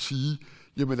 og sige,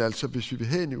 jamen altså, hvis vi vil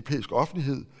have en europæisk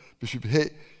offentlighed, hvis vi vil have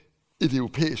et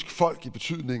europæisk folk i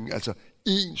betydningen, altså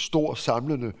en stor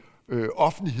samlende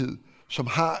offentlighed, som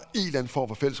har en eller anden form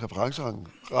for fælles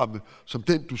referenceramme, som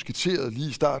den, du skitserede lige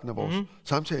i starten af vores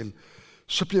samtale,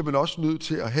 så bliver man også nødt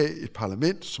til at have et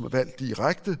parlament, som er valgt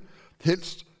direkte,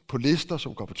 helst på lister,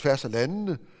 som går på tværs af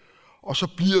landene, og så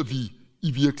bliver vi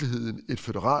i virkeligheden et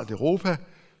føderalt Europa,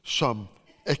 som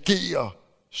agerer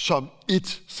som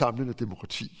et samlende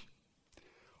demokrati.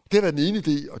 Det har været den ene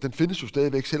idé, og den findes jo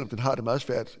stadigvæk, selvom den har det meget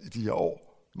svært i de her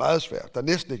år. Meget svært. Der er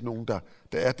næsten ikke nogen, der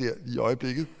er der i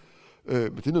øjeblikket.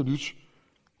 Men det er noget nyt.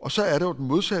 Og så er der jo den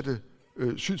modsatte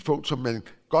synspunkt, som man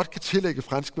godt kan tillægge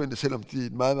franskmændene, selvom det er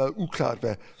meget, meget uklart,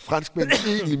 hvad franskmændene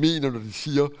egentlig mener, når de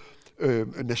siger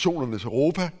nationernes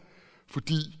Europa.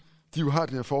 Fordi de jo har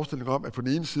den her forestilling om, at på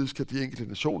den ene side skal de enkelte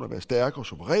nationer være stærke og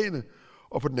suveræne,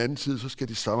 og på den anden side så skal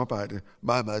de samarbejde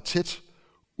meget, meget tæt,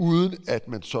 uden at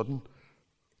man sådan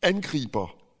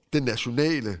angriber den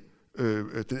nationale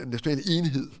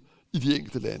enhed i de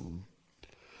enkelte lande.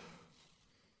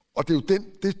 Og det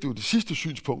er jo det sidste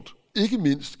synspunkt, ikke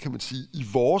mindst, kan man sige, i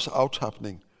vores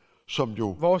aftapning, som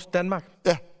jo... Vores Danmark?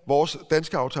 Ja, vores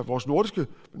danske aftapning, vores nordiske,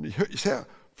 men især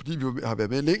fordi vi har været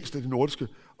med længst af den nordiske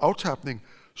aftapning,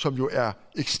 som jo er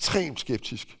ekstremt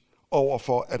skeptisk over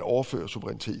for at overføre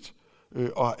suverænitet,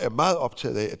 og er meget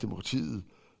optaget af, at demokratiet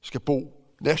skal bo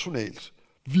nationalt.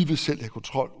 Vi vil selv have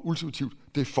kontrol. Ultimativt,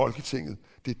 det er Folketinget.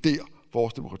 Det er der,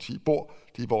 vores demokrati bor.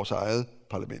 Det er vores eget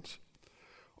parlament.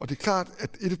 Og det er klart,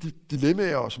 at et af de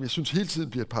dilemmaer, som jeg synes hele tiden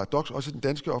bliver et paradoks, også i den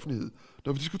danske offentlighed,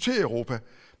 når vi diskuterer Europa,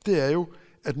 det er jo,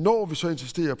 at når vi så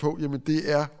insisterer på, jamen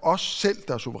det er os selv,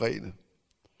 der er suveræne,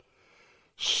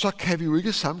 så kan vi jo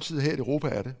ikke samtidig have, at Europa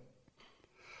er det.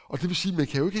 Og det vil sige, at man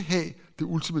kan jo ikke have det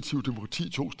ultimative demokrati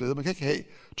to steder. Man kan ikke have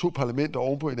to parlamenter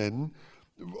oven på hinanden,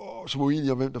 som er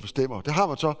uenige om, hvem der bestemmer. Det har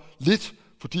man så lidt,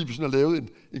 fordi vi sådan har lavet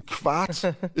et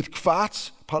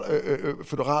kvart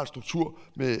føderal struktur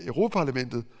med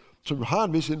Europaparlamentet, som jo har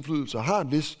en vis indflydelse og har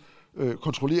en vis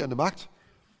kontrollerende magt.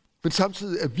 Men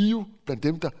samtidig er vi jo blandt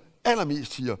dem, der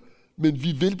allermest siger, men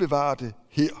vi vil bevare det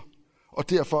her, og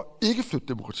derfor ikke flytte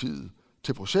demokratiet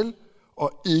til Bruxelles,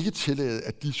 og ikke tillade,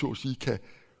 at de så at sige kan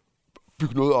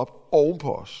bygge noget op oven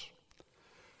på os.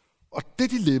 Og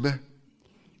det dilemma,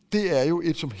 det er jo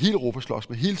et, som hele Europa slås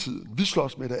med hele tiden. Vi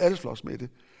slås med det, alle slås med det.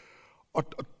 Og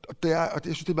jeg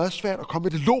synes, det er meget svært at komme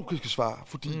med det logiske svar,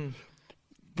 fordi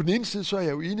på den ene side, så er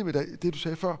jeg jo enig med dig, det du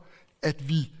sagde før, at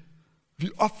vi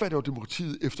opfatter jo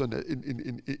demokratiet efter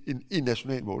en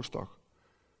national målestok.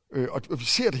 Og vi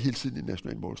ser det hele tiden i en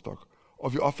national målestok.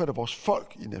 Og vi opfatter vores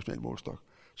folk i en national målestok.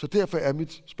 Så derfor er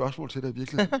mit spørgsmål til dig i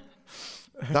virkeligheden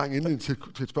lang indledning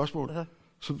til et spørgsmål,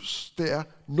 som det er,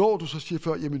 når du så siger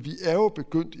før, jamen vi er jo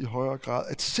begyndt i højere grad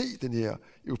at se den her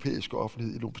europæiske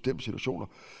offentlighed i nogle bestemte situationer.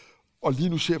 Og lige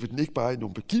nu ser vi den ikke bare i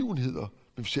nogle begivenheder,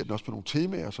 men vi ser den også på nogle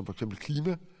temaer, som for eksempel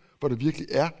klima, hvor der virkelig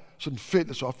er sådan en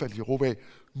fælles opfattelse i Europa af,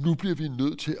 nu bliver vi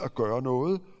nødt til at gøre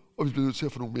noget, og vi bliver nødt til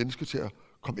at få nogle mennesker til at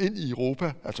komme ind i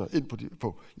Europa, altså ind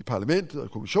i parlamentet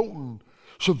og kommissionen,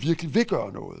 som virkelig vil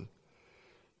gøre noget.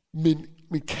 Men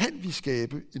kan vi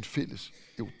skabe en fælles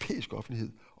europæisk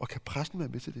offentlighed, og kan pressen være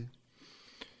med til det?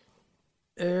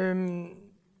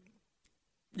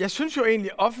 Jeg synes jo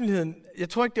egentlig, offentligheden... Jeg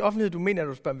tror ikke, det er offentlighed, du mener, at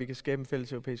du spørger, om vi kan skabe en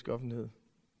fælles europæisk offentlighed.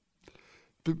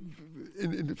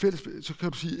 Så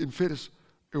kan du sige en fælles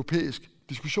europæisk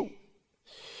diskussion?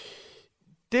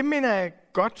 Det mener jeg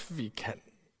godt, vi kan.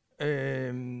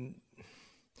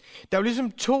 Der er jo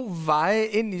ligesom to veje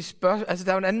ind i spørgsmålet. Altså,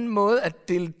 der er jo en anden måde at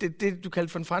dele det, du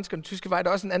kaldte for den franske og den tyske vej. Der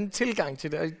er også en anden tilgang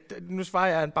til det. Nu svarer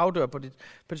jeg en bagdør på dit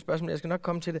spørgsmål, jeg skal nok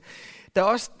komme til det. Der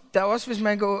er også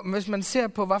hvis man ser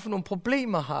på, hvad for nogle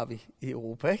problemer har vi i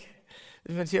Europa, ikke?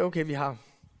 Hvis man siger, okay, vi har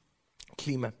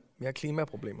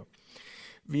klimaproblemer.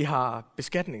 Vi har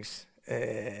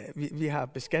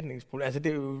beskatningsproblemer. Altså,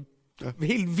 det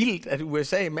Helt vildt, at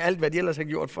USA med alt, hvad de ellers har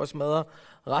gjort for at smadre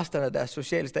resterne af deres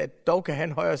socialstat, dog kan have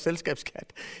en højere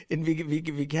selskabsskat, end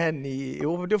vi kan i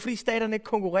Europa. Det er fordi staterne ikke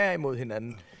konkurrerer imod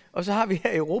hinanden. Og så har vi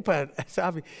her i Europa, så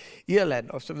har vi Irland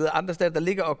og så videre, andre stater, der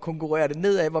ligger og konkurrerer det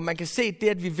nedad, hvor man kan se det,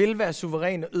 at vi vil være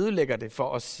suveræne, ødelægger det for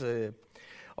os.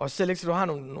 Og selv ikke, så du har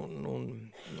nogle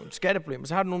skatteproblemer,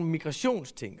 så har du nogle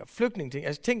migrationsting og flygtningeting.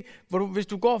 Altså ting, hvor hvis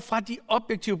du går fra de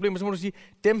objektive problemer, så må du sige,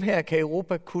 dem her kan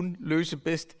Europa kun løse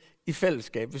bedst i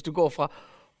fællesskab. Hvis du går fra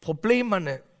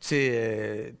problemerne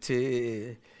til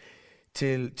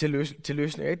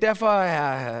løsninger. Derfor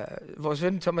er vores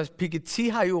ven Thomas Piketty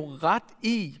har jo ret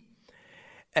i,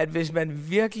 at hvis man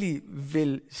virkelig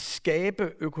vil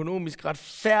skabe økonomisk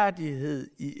retfærdighed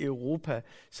i Europa,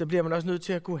 så bliver man også nødt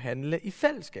til at kunne handle i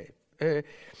fællesskab.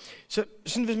 Så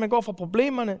sådan, hvis man går fra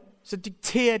problemerne, så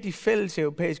dikterer de fælles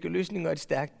europæiske løsninger et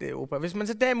stærkt Europa. Hvis man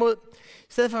så derimod, i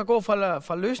stedet for at gå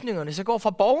fra løsningerne, så går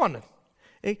fra borgerne,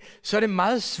 ikke? Så er det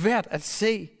meget svært at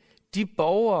se de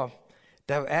borgere,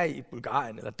 der er i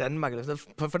Bulgarien eller Danmark, eller sådan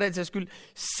noget, for den sags skyld,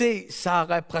 se sig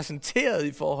repræsenteret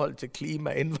i forhold til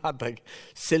klima, indvandring,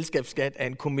 selskabsskat af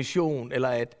en kommission, eller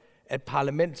et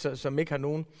parlament, som ikke har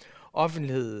nogen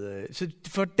offentlighed. Så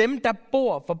for dem, der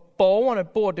bor, for borgerne,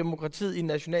 bor demokratiet i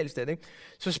nationalstat. Ikke?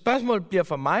 Så spørgsmålet bliver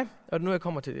for mig, og nu jeg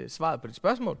kommer til svaret på det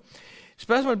spørgsmål,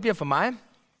 spørgsmålet bliver for mig,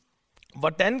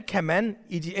 hvordan kan man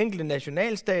i de enkelte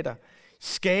nationalstater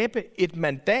skabe et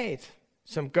mandat,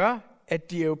 som gør,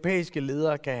 at de europæiske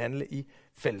ledere kan handle i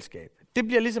fællesskab. Det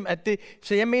bliver ligesom, at det...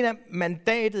 Så jeg mener,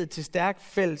 mandatet til stærk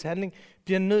fælles handling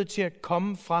bliver nødt til at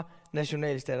komme fra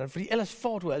nationalstaterne, fordi ellers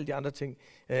får du alle de andre ting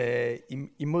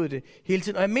imod det hele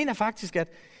tiden. Og jeg mener faktisk, at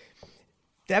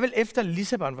der er vel efter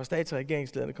Lissabon, hvor stats- og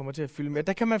regeringslederne kommer til at fylde med,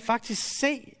 der kan man faktisk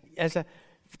se, altså,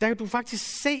 der kan du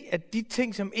faktisk se, at de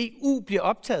ting, som EU bliver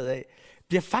optaget af,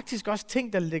 bliver faktisk også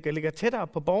ting, der ligger tættere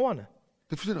på borgerne.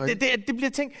 Det bliver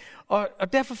ting,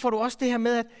 og derfor får du også det her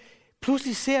med, at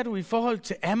pludselig ser du i forhold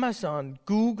til Amazon,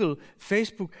 Google,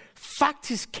 Facebook,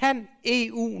 faktisk kan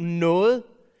EU noget,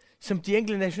 som de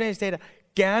enkelte nationalstater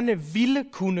gerne ville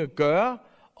kunne gøre,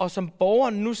 og som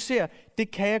borgerne nu ser,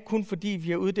 det kan jeg kun, fordi vi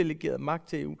har uddelegeret magt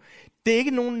til EU. Det er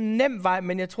ikke nogen nem vej,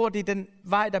 men jeg tror, det er den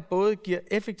vej, der både giver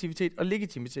effektivitet og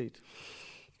legitimitet.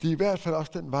 Det er i hvert fald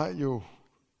også den vej, jo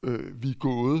vi er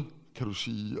gået, kan du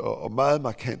sige, og meget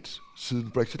markant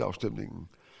siden Brexit-afstemningen.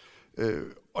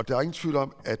 Og der er ingen tvivl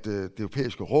om, at det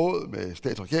europæiske råd med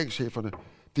stats- og regeringscheferne,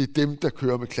 det er dem, der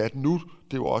kører med klatten nu.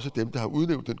 Det er jo også dem, der har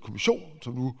udnævnt den kommission,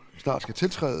 som nu snart skal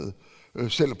tiltræde.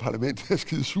 Selvom parlamentet er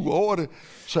skide sur over det,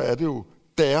 så er det jo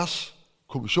deres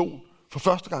kommission. For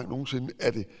første gang nogensinde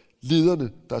er det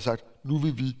lederne, der har sagt, nu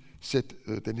vil vi sætte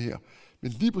den her.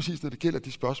 Men lige præcis når det gælder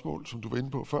de spørgsmål, som du var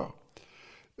inde på før,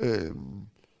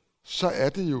 så er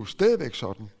det jo stadigvæk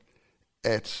sådan,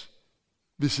 at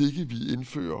hvis ikke vi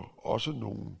indfører også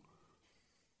nogle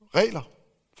regler,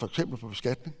 for eksempel for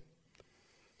beskatning,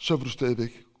 så vil du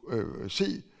stadigvæk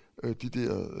se de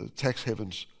der tax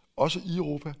havens, også i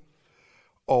Europa.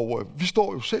 Og vi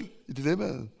står jo selv i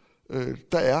dilemmaet.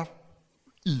 Der er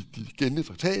i de gældende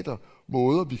traktater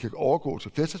måder, vi kan overgå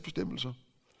til flertalsbestemmelser,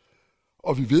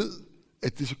 og vi ved,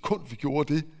 at det sekund vi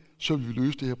gjorde det, så vil vi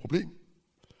løse det her problem.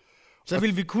 Så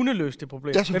vil vi kunne løse det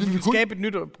problem, ja, men vi vil skabe et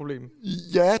nyt problem.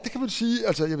 Ja, det kan man sige.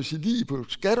 Altså, jeg vil sige, lige på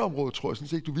skatteområdet tror jeg sådan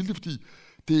set ikke, du vil det, fordi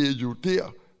det er jo der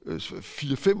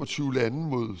 4-25 lande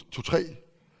mod 2-3.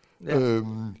 Ja.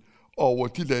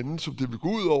 Og de lande, som det vil gå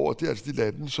ud over, det er altså de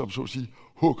lande, som så at sige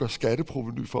hugger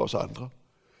skatteproveny for os andre.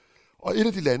 Og et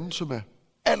af de lande, som er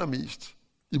allermest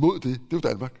imod det, det er jo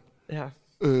Danmark. Ja.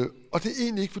 Og det er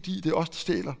egentlig ikke, fordi det er os, der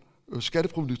stjæler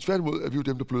skatteproveny. Tværtimod er vi jo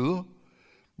dem, der bløder.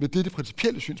 Men det er det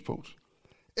principielle synspunkt,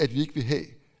 at vi ikke vil have,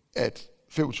 at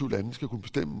 25 lande skal kunne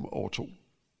bestemme over 2.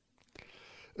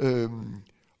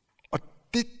 Og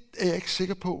det er jeg ikke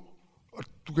sikker på. Og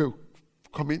du kan jo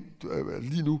komme ind,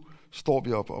 lige nu står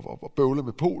vi op og bøvler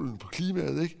med Polen på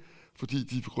klimaet, ikke? Fordi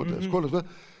de er på grund af deres kul og sådan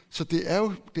noget. Så det er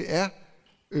jo,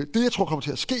 det jeg tror kommer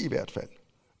til at ske i hvert fald,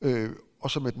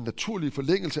 og som er den naturlige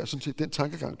forlængelse af sådan set den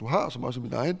tankegang, du har, som også er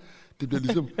min egen, det bliver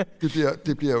ligesom,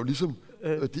 det bliver jo ligesom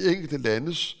de enkelte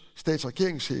landes stats- og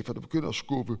regeringschefer, der begynder at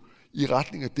skubbe i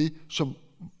retning af det,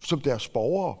 som deres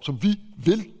borgere, som vi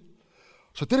vil.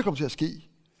 Så det, der kommer til at ske,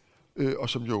 og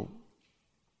som jo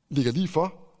ligger lige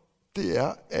for, det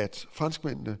er, at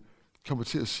franskmændene kommer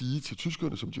til at sige til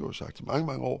tyskerne, som de jo har sagt i mange,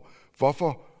 mange år,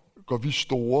 hvorfor går vi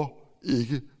store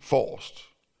ikke forrest?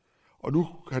 Og nu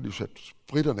har de jo sat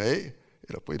britterne af,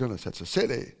 eller britterne har sat sig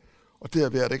selv af, og der er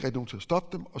der ikke rigtig nogen til at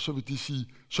stoppe dem, og så vil de sige,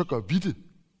 så gør vi det.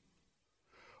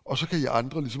 Og så kan I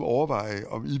andre ligesom overveje,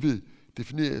 om I vil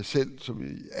definere jer selv som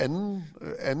i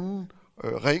anden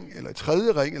ring, eller i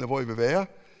tredje ring, eller hvor I vil være,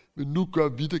 men nu gør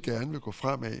vi det gerne vil gå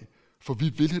fremad, for vi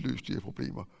vil have løst de her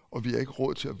problemer, og vi har ikke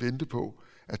råd til at vente på,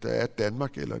 at der er et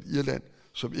Danmark eller et Irland,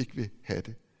 som ikke vil have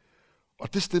det.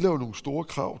 Og det stiller jo nogle store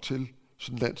krav til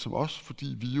sådan et land som os,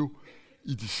 fordi vi jo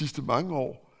i de sidste mange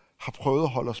år har prøvet at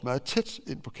holde os meget tæt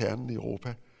ind på kernen i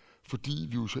Europa, fordi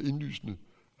vi jo så indlysende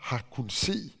har kunnet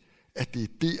se, at det er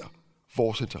der,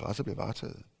 vores interesser bliver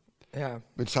varetaget. Ja.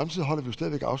 Men samtidig holder vi jo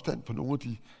stadigvæk afstand på nogle af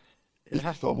de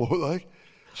vigtigste områder, ikke?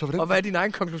 Så Og hvad er din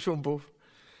egen konklusion, Bo?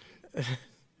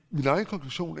 Min egen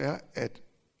konklusion er,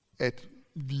 at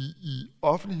vi i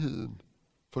offentligheden,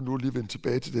 for nu lige vende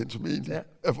tilbage til den, som egentlig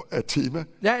er tema,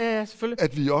 Ja, selvfølgelig.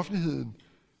 at vi i offentligheden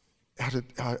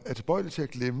er tilbøjelige til at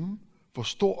glemme, hvor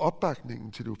stor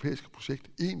opbakningen til det europæiske projekt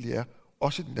egentlig er,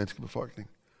 også i den danske befolkning,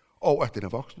 og at den er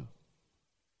voksende.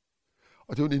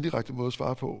 Og det er jo en indirekte måde at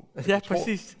svare på.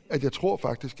 Præcis. Jeg tror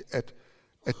faktisk,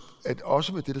 at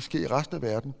også med det, der sker i resten af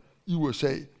verden, i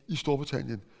USA, i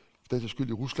Storbritannien, for den skyld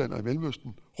i Rusland og i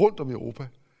Mellemøsten, rundt om i Europa,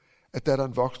 at der er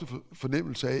en voksende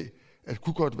fornemmelse af, at det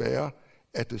kunne godt være,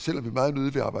 at selvom vi meget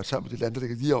nødigt vil arbejde sammen med de lande, der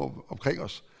ligger lige omkring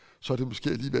os, så er det måske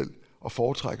alligevel at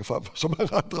foretrække frem for så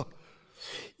mange andre.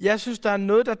 Jeg synes, der er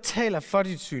noget, der taler for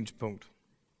dit synspunkt.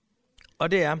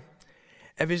 Og det er,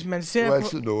 at hvis man ser på...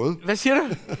 altid noget. Hvad siger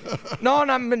du?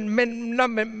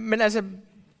 Men altså...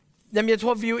 Jamen, jeg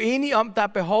tror, vi er jo enige om, at der er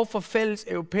behov for fælles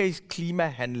europæisk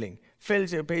klimahandling.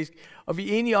 Fælles europæisk. Og vi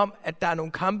er enige om, at der er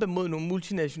nogle kampe mod nogle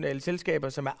multinationale selskaber,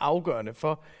 som er afgørende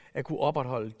for at kunne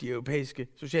opretholde de europæiske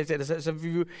socialstater. Så vi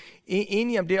er jo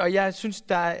enige om det, og jeg synes,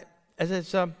 der er...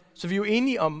 Altså, så vi er jo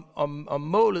enige om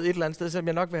målet et eller andet sted, så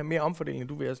jeg nok vil have mere omfordeling, end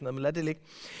du vil og sådan noget, men lad det ligge.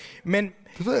 Men...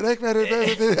 Det ved jeg da ikke, hvad det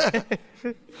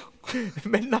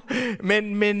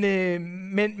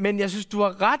er. Men jeg synes, du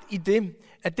har ret i det,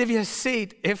 at det vi har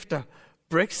set efter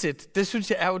Brexit, det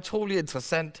synes jeg er utrolig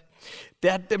interessant.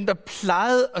 Det er dem, der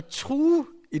plejede at true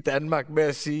i Danmark med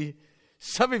at sige,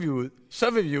 så vil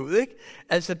vi ud, ikke?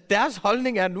 Altså deres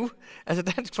holdning er nu, altså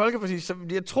Dansk Folkeparti,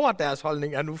 jeg tror, at deres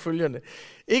holdning er nu følgende.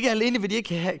 Ikke alene vil de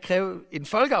ikke kræve en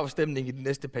folkeafstemning i den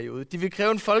næste periode, de vil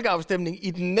kræve en folkeafstemning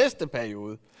i den næste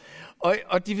periode.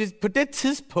 Og de vil, på det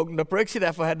tidspunkt, når Brexit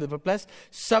er forhandlet på plads,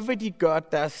 så vil de gøre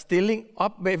deres stilling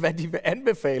op med, hvad de vil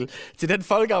anbefale til den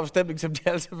folkeafstemning, som de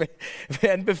altså vil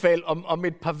anbefale om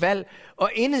et par valg.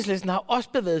 Og Enhedslisten har også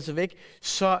bevæget sig væk,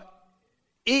 så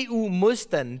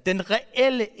EU-modstanden, den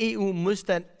reelle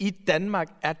EU-modstand i Danmark,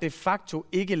 er de facto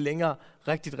ikke længere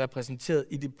rigtigt repræsenteret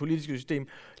i det politiske system.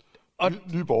 Og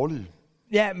Nye Borgerlige.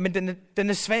 Ja, men den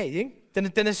er svag, ikke?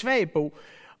 Den er svag, Bo.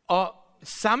 Og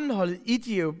sammenholdet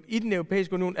i den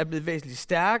europæiske union er blevet væsentligt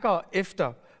stærkere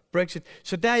efter Brexit.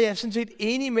 Så der er jeg sådan set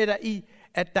enig med dig i,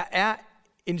 at der er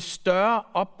en større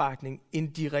opbakning,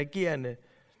 end de regerende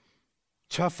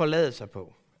tør forlade sig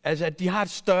på. Altså, at de har et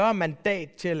større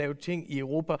mandat til at lave ting i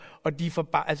Europa, og de får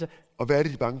bare... Altså, og hvad er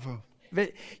det, de er bange for?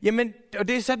 Jamen, og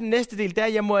det er så den næste del, der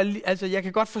jeg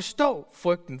kan godt forstå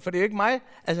frygten, for det er jo ikke mig.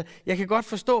 Altså, jeg kan godt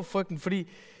forstå frygten, fordi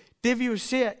det vi jo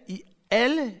ser i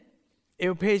alle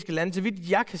europæiske lande, så vidt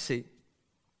jeg kan se,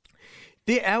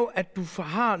 det er jo, at du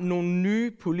har nogle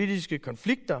nye politiske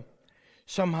konflikter,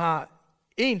 som har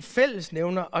en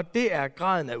fællesnævner, og det er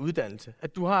graden af uddannelse.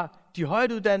 At du har de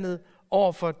højt uddannede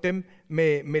over for dem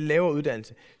med lavere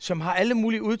uddannelse, som har alle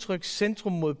mulige udtryk,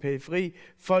 centrum mod periferi,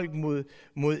 folk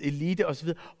mod elite osv.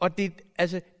 Og det,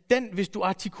 altså, hvis du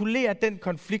artikulerer den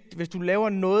konflikt, hvis du laver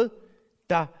noget,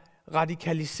 der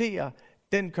radikaliserer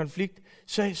den konflikt,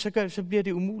 så bliver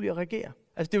det umuligt at regere.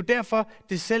 Altså, det er jo derfor,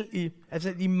 det selv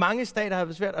i mange stater har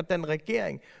været svært at danne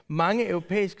regering. Mange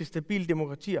europæiske stabile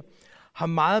demokratier har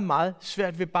meget, meget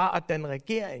svært ved bare at danne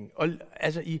regering. Og,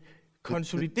 altså i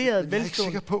konsolideret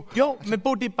velstående. Jo, men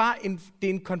Bo, det er bare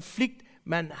en konflikt,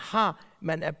 man har.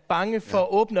 Man er bange for at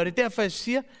åbne, og det er derfor, jeg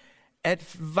siger,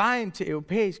 at vejen til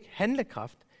europæisk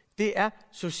handlekraft, det er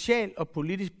social og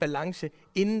politisk balance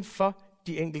inden for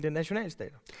de enkelte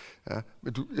nationalstater. Ja,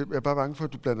 men jeg er bare bange for,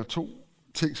 at du blander to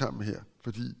ting sammen her,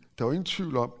 fordi der er jo ingen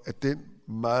tvivl om, at den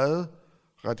meget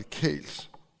radikalt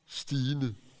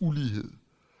stigende ulighed,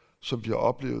 som vi har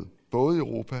oplevet både i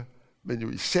Europa, men jo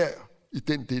især i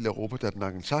den del af Europa, der er den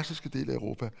angelsaksiske del af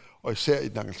Europa, og især i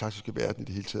den angelsaksiske verden i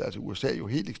det hele taget. Altså USA er jo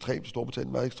helt ekstremt,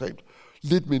 Storbritannien meget ekstremt,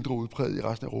 lidt mindre udpræget i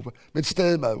resten af Europa, men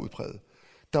stadig meget udpræget.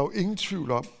 Der er jo ingen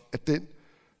tvivl om, at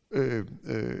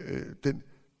den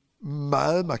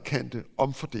meget markante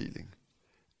omfordeling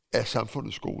af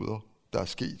samfundets goder, der er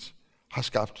sket, har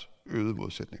skabt øgede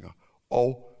modsætninger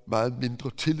og meget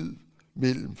mindre tillid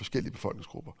mellem forskellige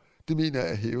befolkningsgrupper. Det mener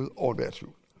jeg er hævet over enhver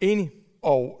tvivl. Enig.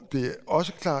 Og det er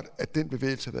også klart, at den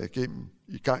bevægelse har været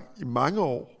i gang i mange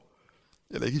år,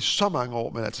 eller ikke i så mange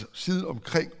år, men altså siden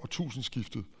omkring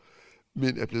årtusindskiftet,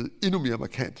 men er blevet endnu mere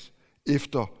markant,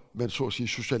 efter man så at sige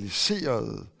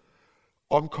socialiserede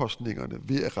omkostningerne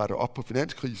ved at rette op på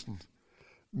finanskrisen,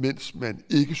 mens man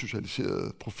ikke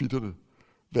socialiserede profitterne,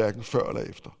 hverken før eller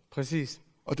efter. Præcis.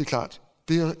 Og det er klart,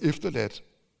 det har efterladt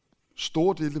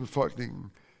store dele af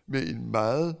befolkningen med en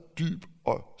meget dyb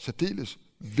og særdeles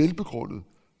velbegrundet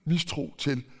mistro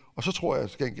til, og så tror jeg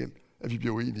til gengæld, at vi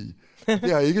bliver uenige.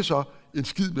 Det har ikke så en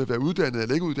skid med at være uddannet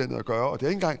eller ikke uddannet at gøre, og det har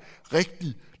ikke engang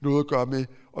rigtig noget at gøre med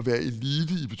at være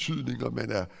elite i betydning, om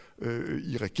man er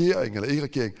i regering eller ikke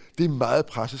regering. Det er meget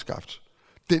presseskabt.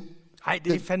 Nej,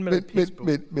 det er fandme noget pis på.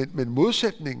 Men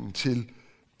modsætningen til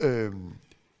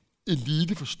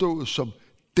elite forstået som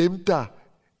dem, der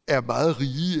er meget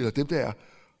rige, eller dem, der er...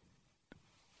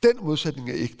 Den modsætning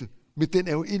er ægte, men den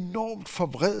er jo enormt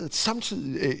forvredet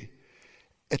samtidig af,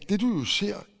 at det du jo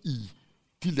ser i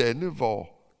de lande, hvor,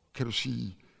 kan du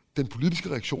sige, den politiske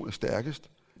reaktion er stærkest,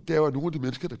 det er jo, at nogle af de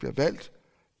mennesker, der bliver valgt,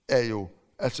 er jo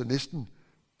altså næsten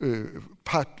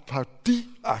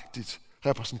partiagtigt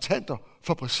repræsentanter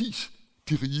for præcis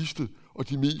de rigeste og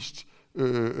de mest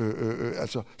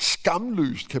altså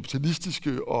skamløst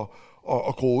kapitalistiske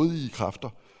og grådige kræfter.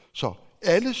 Så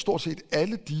stort set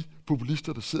alle de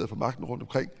populister, der sidder på magten rundt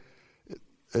omkring,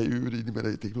 er i øvrigt enig med,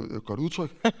 det er ikke noget godt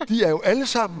udtryk, de er jo alle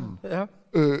sammen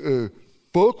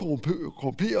både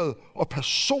korrumperede og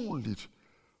personligt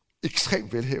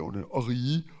ekstremt velhavende og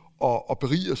rige, og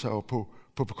beriger sig jo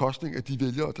på bekostning af de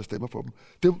vælgere, der stemmer på dem.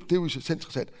 Det er jo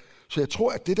interessant. Så jeg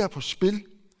tror, at det der er på spil,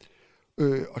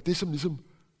 og det som ligesom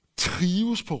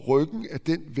trives på ryggen af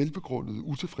den velbegrundede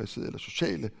utilfredshed eller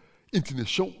sociale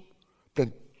indignation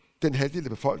blandt den halvdel af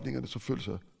befolkningerne, som føler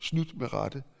sig snydt med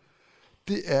rette,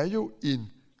 det er jo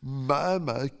en meget,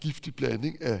 meget giftig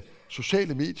blanding af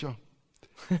sociale medier,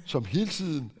 som hele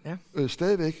tiden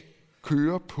stadigvæk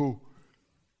kører på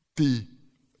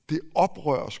det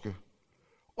oprørske,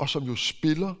 og som jo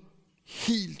spiller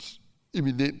helt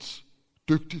eminent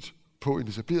dygtigt på en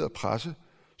etableret presse,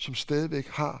 som stadigvæk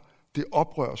har det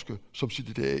oprørske som sit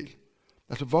ideal.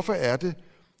 Altså hvorfor er det,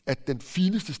 at den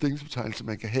fineste stillingsbetegnelse,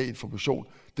 man kan have i information,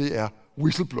 det er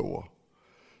whistleblower?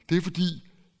 Det er fordi,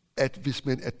 at hvis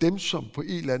man er dem, som på en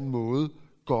eller anden måde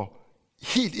går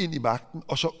helt ind i magten,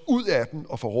 og så ud af den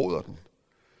og forråder den,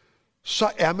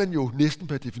 så er man jo næsten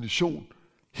per definition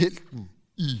helten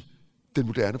i den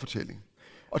moderne fortælling.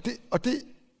 Og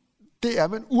det er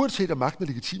man, uanset om magten er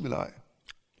legitim eller ej.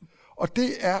 Og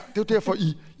det er jo derfor,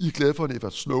 I er glade for en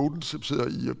Edward Snowden, som sidder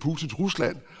i Putins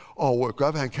Rusland, og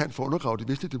gør, hvad han kan for at undergrave de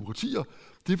vestlige demokratier.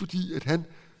 Det er fordi, at han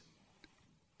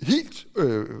helt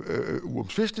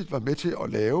uomtvisteligt var med til at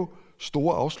lave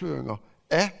store afsløringer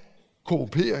af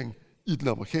korrumpering i den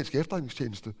amerikanske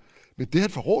efterretningstjeneste. Men det han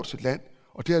forrådt sit land,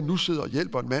 og det han nu sidder og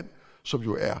hjælper en mand, som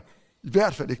jo er i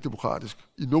hvert fald ikke demokratisk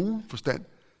i nogen forstand,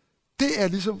 det er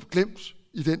ligesom glemt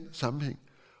i den sammenhæng.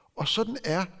 Og sådan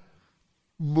er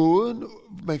måden,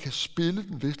 man kan spille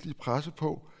den vestlige presse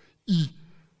på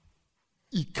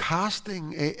i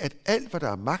castingen af, at alt, hvad der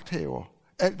er magthaver,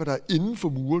 alt, hvad der er inden for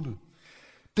murene,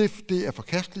 det er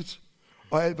forkasteligt,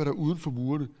 og alt, hvad der er uden for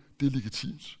murene, det er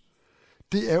legitimt.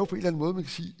 Det er jo på en eller anden måde, man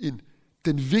kan sige,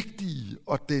 den vigtige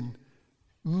og den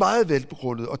meget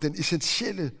velbegrundede og den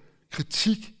essentielle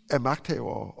kritik af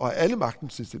magthavere og af alle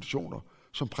magtens institutioner,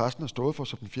 som pressen har stået for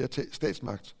som den fjerde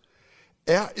statsmagt,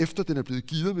 er, efter den er blevet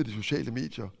givet med de sociale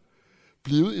medier,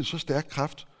 blevet en så stærk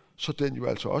kraft, så den jo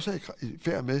altså også er i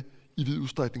færd med, i vid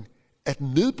udstrækning, at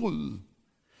nedbryde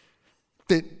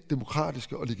den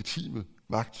demokratiske og legitime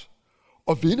magt,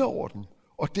 og vinde over den,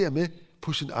 og dermed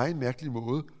på sin egen mærkelige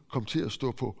måde komme til at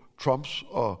stå på Trumps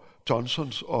og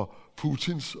Johnsons og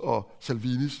Putins og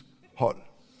Salvinis hold.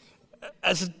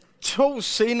 Altså, 2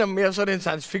 scener mere, så er det en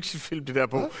science fiction film, det der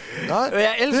på. Nej,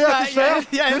 jeg elsker,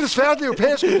 det er desværre den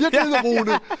europæiske virkelighed,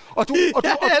 Rune. Og du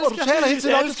taler hele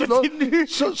tiden om det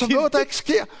som noget, der ikke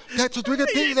sker. Så du ikke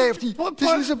er del af, fordi det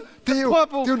er ligesom, det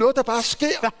er jo noget, der bare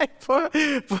sker. Nej,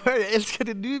 prøv, jeg elsker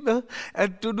det nye med,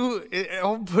 at du nu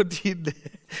oven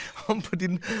på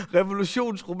din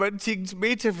revolutionsromantikens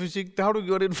metafysik, der har du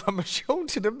gjort information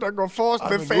til dem, der går forrest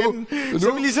med fanen.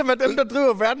 Så vi ligesom er dem, der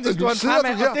driver verdenshistorien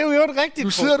fremad, og det er jo rigtigt.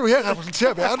 Nu sidder du her og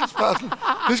repræsenterer verdenspressen.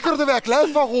 Det skal du da være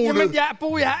glad for, Rune. Jamen,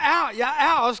 jeg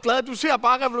er også glad. Du ser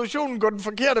bare revolutionen gå den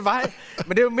forkerte vej. Men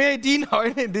det er jo mere i dine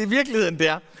øjne, end det i virkeligheden det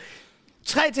er.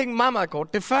 3 ting meget, meget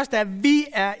kort. Det første er, at vi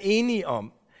er enige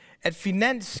om, at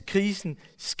finanskrisen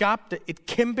skabte et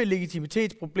kæmpe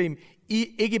legitimitetsproblem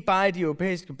ikke bare i de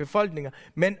europæiske befolkninger,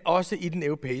 men også i den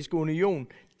europæiske union.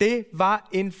 Det var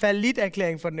en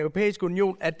falliterklæring for den europæiske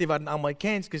union, at det var den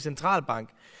amerikanske centralbank,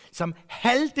 som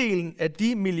halvdelen af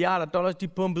de milliarder dollars, de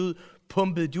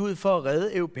pumpede de ud for at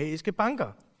redde europæiske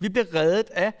banker. Vi blev reddet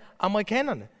af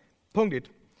amerikanerne. Punkt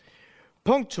 1.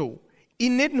 Punkt 2. I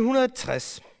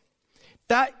 1960,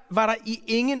 der var der i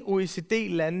ingen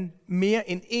OECD-lande mere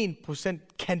end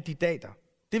 1% kandidater.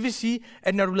 Det vil sige,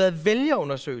 at når du lavede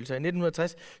vælgerundersøgelser i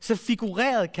 1960, så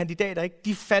figurerede kandidater ikke.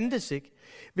 De fandtes ikke.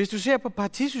 Hvis du ser på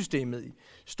partisystemet i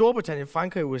Storbritannien,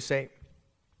 Frankrig og USA,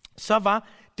 så var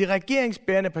det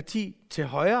regeringsbærende parti til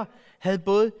højre, havde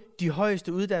både de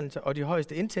højeste uddannelser og de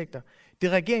højeste indtægter. Det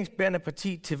regeringsbærende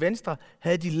parti til venstre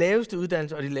havde de laveste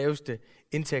uddannelser og de laveste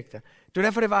indtægter. Det var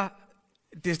derfor,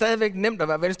 det er stadigvæk nemt at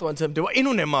være venstreorienteret, men det var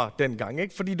endnu nemmere dengang,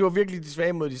 ikke? Fordi du var virkelig de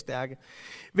svage mod de stærke.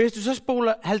 Hvis du så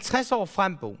spoler 50 år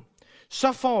frem på,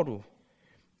 så får du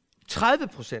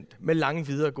 30% med lange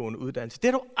videregående uddannelser.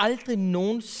 Det har du aldrig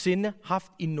nogensinde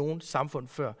haft i nogen samfund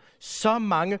før. Så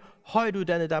mange højt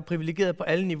uddannede, der er privilegeret på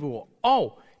alle niveauer.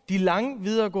 Og de lange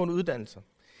videregående uddannelser,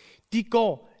 de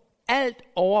går alt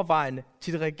overvejende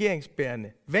til det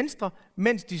regeringsbærende venstre,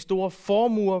 mens de store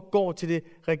formuer går til det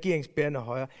regeringsbærende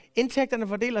højre. Indtægterne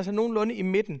fordeler sig nogenlunde i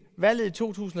midten. Valget i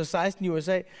 2016 i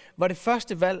USA var det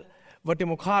første valg, hvor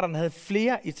demokraterne havde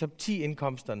flere i top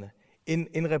 10-indkomsterne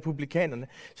end republikanerne.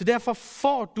 Så derfor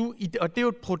får du, og det er jo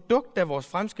et produkt af vores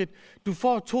fremskridt, du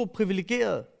får 2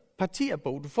 privilegerede partier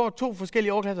på, du får 2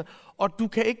 forskellige overklasser, og du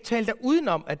kan ikke tale dig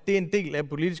udenom, at det er en del af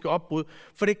politiske opbrud.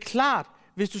 For det er klart,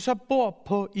 hvis du så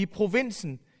bor i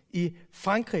provinsen i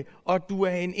Frankrig, og du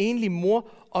er en enlig mor,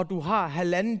 og du har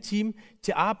 1,5 time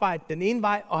til arbejde den ene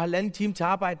vej, og 1,5 time til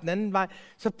arbejde den anden vej,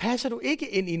 så passer du ikke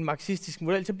ind i en marxistisk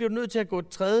model. Så bliver du nødt til at gå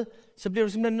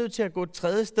simpelthen nødt til at gå et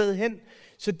tredje sted hen.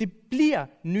 Så det bliver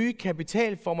nye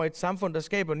kapitalformer i et samfund, der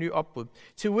skaber nye opbrud.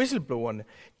 Til whistleblowerne.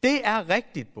 Det er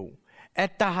rigtigt, Bo,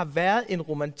 at der har været en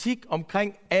romantik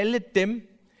omkring alle dem,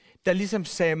 der ligesom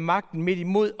sagde magten midt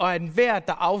imod, og at enhver,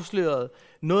 der afslørede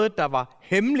noget, der var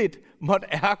hemmeligt, måtte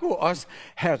ergo også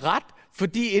have ret,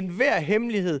 fordi enhver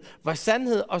hemmelighed var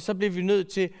sandhed, og så blev vi nødt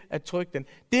til at trykke den.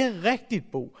 Det er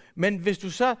rigtigt, Bo. Men hvis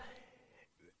du så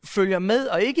følger med,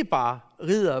 og ikke bare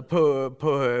rider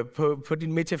på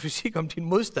din metafysik om dine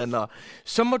modstandere,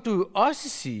 så må du jo også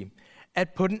sige, at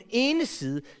på den ene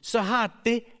side, så har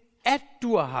det, at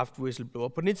du har haft whistleblower,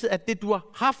 på den ene side, at det, du har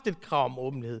haft et krav om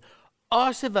åbenhed,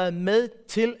 også været med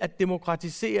til at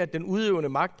demokratisere den udøvende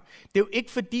magt. Det er jo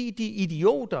ikke fordi, de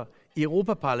idioter i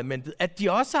Europaparlamentet, at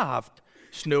de også har haft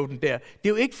Snowden der. Det er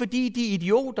jo ikke fordi, de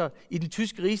idioter i den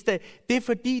tyske rigsdag. Det er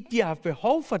fordi, de har haft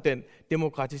behov for den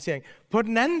demokratisering. På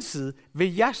den anden side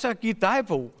vil jeg så give dig,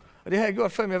 Bo, og det har jeg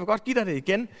gjort før, men jeg vil godt give dig det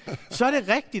igen, så er det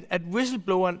rigtigt, at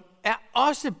whistlebloweren er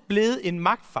også blevet en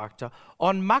magtfaktor,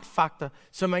 og en magtfaktor,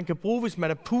 som man kan bruge, hvis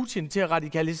man er Putin, til at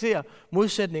radikalisere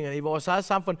modsætningerne i vores eget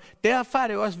samfund. Derfor er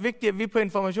det jo også vigtigt, at vi på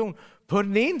Information på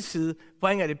den ene side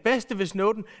bringer det bedste ved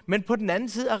Snowden, men på den anden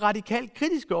side er radikalt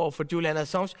kritiske over for Julian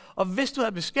Assange. Og hvis du har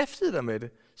beskæftiget dig med det,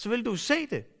 så vil du se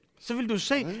det. Så vil du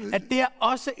se, at det er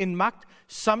også en magt,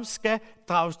 som skal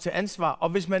drages til ansvar. Og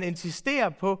hvis man insisterer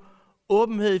på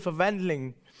åbenhed i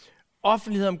forvandlingen,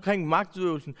 offentlighed omkring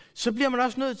magtudøvelsen, så bliver man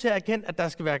også nødt til at erkende, at der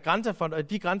skal være grænser for det, og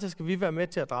de grænser skal vi være med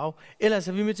til at drage. Ellers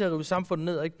er vi med til at rive samfundet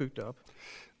ned og ikke bygge det op.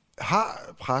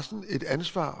 Har pressen et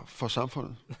ansvar for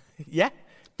samfundet? Ja,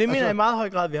 det mener jeg i meget høj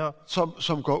grad, vi har.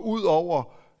 Som går ud over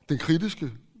den kritiske,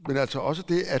 men altså også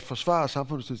det at forsvare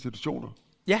samfundets institutioner?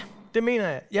 Ja, det mener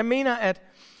jeg. Jeg mener, at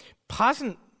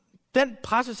pressen, den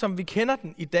presse, som vi kender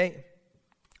den i dag,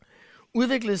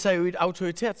 udviklede sig jo i et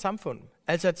autoritært samfund.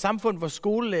 Altså et samfund, hvor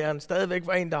skolelæreren stadigvæk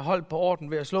var en, der holdt på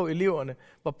orden ved at slå eleverne,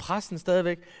 hvor pressen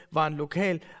stadigvæk var en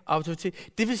lokal autoritet.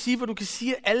 Det vil sige, hvor du kan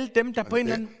sige, at alle dem, der på en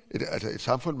eller anden... Et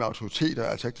samfund med autoriteter,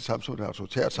 altså ikke det samfund, der er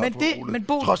autoritært samfund.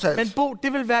 Men Bo,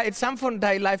 det vil være et samfund,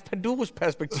 der i Leif Pandurus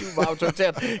perspektiv var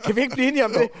autoritært. Kan vi ikke blive enige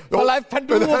om det? For Leif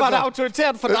Panduro var det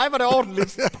autoritært, for dig var det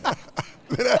ordentligt.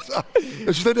 Men altså,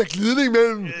 jeg synes, den der glidning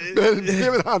mellem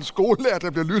det, man har en skolelærer,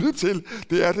 der bliver lyttet til,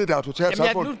 det er det autoritære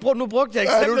samfund. Nu brugte jeg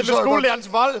eksemplet med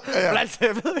skolelærerens vold. Ja. Men altså,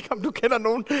 jeg ved ikke, om du kender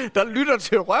nogen, der lytter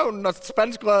til røven, når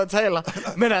spanskrøret taler.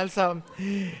 Men altså,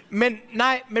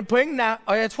 men pointen er,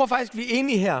 og jeg tror faktisk, vi er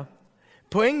enige her,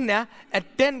 pointen er, at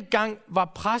dengang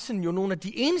var pressen jo nogle af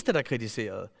de eneste, der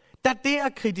kritiserede. Da det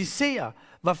at kritisere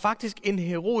var faktisk en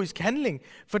heroisk handling,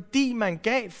 fordi man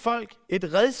gav folk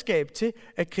et redskab til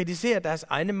at kritisere deres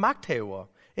egne magthavere.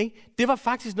 Ikke? Det var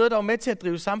faktisk noget, der var med til at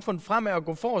drive samfundet fremad og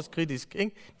gå forrest kritisk.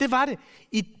 Ikke? Det var det.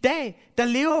 I dag, der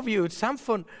lever vi jo i et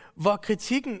samfund, hvor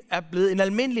kritikken er blevet en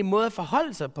almindelig måde at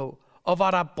forholde sig på, og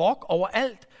hvor der er brok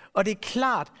overalt. Og det er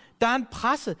klart, der er en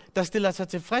presse, der stiller sig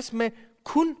tilfreds med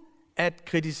kun at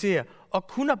kritisere og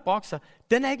kun at brokke sig,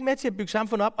 den er ikke med til at bygge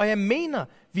samfundet op. Og jeg mener,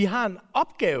 vi har en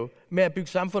opgave med at bygge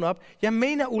samfundet op. Jeg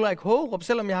mener, Ulrik Haagerup,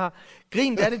 selvom jeg har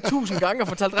grint af det 1000 gange og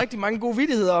fortalt rigtig mange gode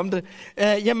vittigheder om det,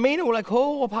 jeg mener, Ulrik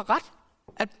Haagerup har ret.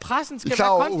 At pressen skal være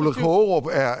konstruktiv. Ulrik Haagerup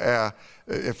er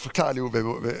jeg forklarer lige,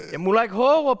 hvad... Jamen, Ulrik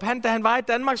Haagerup, da han var i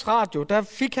Danmarks Radio, der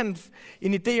fik han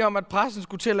en idé om, at pressen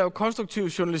skulle til at lave konstruktiv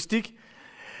journalistik.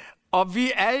 Og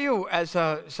vi er jo,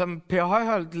 altså, som Per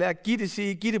Højholt lærer Gitte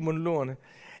sige i Gitte-monologerne,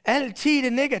 altid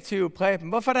det negative, Preben.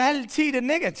 Hvorfor er der altid det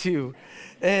negative?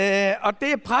 Og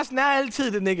pressen er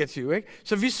altid det negative, ikke?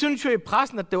 Så vi synes jo i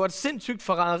pressen, at det var et sindssygt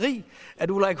forræderi, at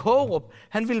Ulrik Haagerup,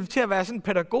 han ville til at være sådan en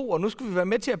pædagog, og nu skulle vi være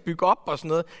med til at bygge op og sådan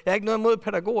noget. Jeg har ikke noget imod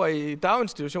pædagoger i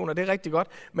daginstitutioner, det er rigtig godt.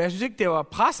 Men jeg synes ikke, det var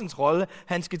pressens rolle,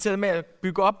 han skal til med at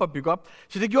bygge op og bygge op.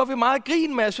 Så det gjorde vi meget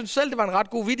grin med. Jeg synes selv, det var en ret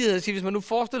god vittighed at sige, hvis man nu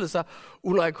forestillede sig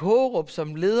Ulrik Haagerup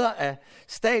som leder af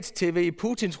stats-TV i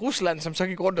Putins Rusland, som så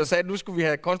gik rundt og sagde, at nu skulle vi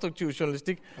have konstruktiv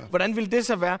journalistik. Hvordan ville det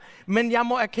så være? Men jeg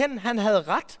må erkende, at han havde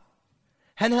ret.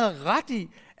 Han havde ret i,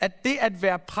 at det at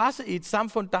være presset i et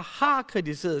samfund, der har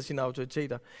kritiseret sine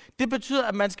autoriteter, det betyder,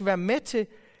 at man skal være med til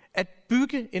at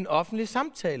bygge en offentlig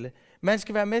samtale. Man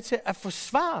skal være med til at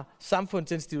forsvare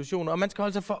samfundsinstitutioner, og man skal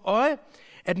holde sig for øje,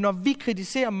 at når vi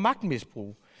kritiserer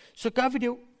magtmisbrug, så gør vi det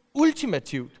jo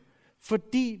ultimativt,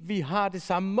 fordi vi har det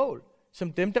samme mål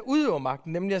som dem, der udøver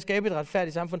magten, nemlig at skabe et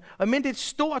retfærdigt samfund. Og men det er et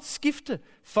stort skifte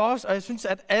for os, og jeg synes,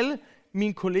 at alle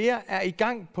mine kolleger er i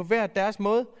gang på hver deres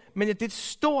måde, men det er et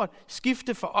stort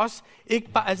skifte for os.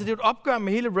 Ikke bare, altså det er et opgør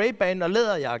med hele Ray-Ban og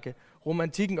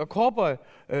læderjakke-romantikken og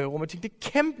cowboy-romantikken. Det er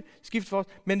et kæmpe skift for os.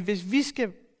 Men hvis vi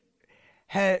skal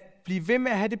blive ved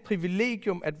med at have det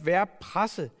privilegium at være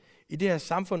presse i det her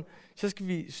samfund, så skal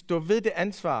vi stå ved det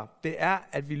ansvar, det er,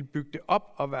 at vi vil bygge det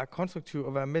op og være konstruktive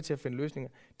og være med til at finde løsninger.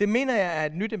 Det mener jeg er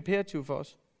et nyt imperativ for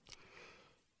os.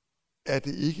 Er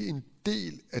det ikke en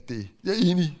del af det? Jeg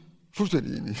er enig.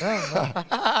 Fuldstændig enig.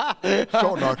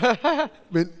 Sjovt nok.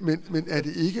 Men er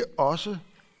det ikke også,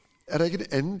 er der ikke en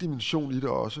anden dimension i det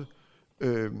også?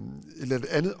 Eller et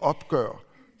andet opgør?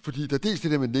 Fordi der er dels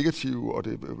det der med negative, og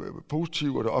det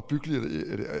positive, og det opbyggelige,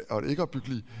 og det ikke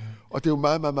opbyggelige. Og det er jo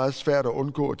meget, meget, meget svært at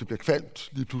undgå, at det bliver kvalmt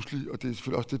lige pludselig, og det er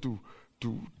selvfølgelig også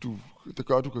det, der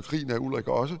gør, at du kan grine af Ulrik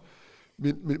også.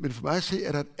 Men for mig at se,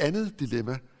 er der et andet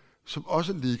dilemma, som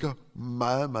også ligger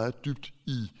meget, meget dybt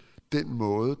i den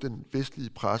måde, den vestlige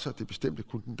presse, og det bestemte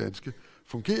kun den danske,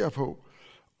 fungerer på,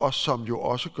 og som jo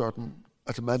også gør den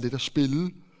altså meget let at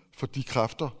spille for de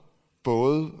kræfter,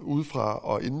 både udefra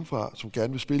og indenfra, som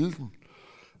gerne vil spille den.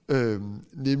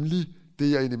 Nemlig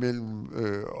det, jeg indimellem,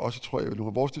 også tror jeg, i nogle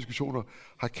af vores diskussioner,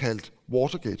 har kaldt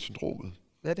Watergate-syndromet.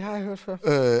 Ja, det har jeg hørt før.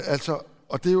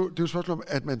 Og det er jo et spørgsmål om,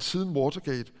 at man siden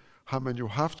Watergate har man jo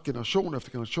haft generation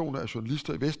efter generation af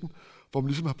journalister i Vesten, hvor man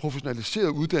ligesom har professionaliseret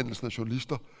uddannelsen af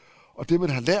journalister. Og det, man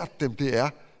har lært dem, det er,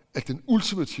 at den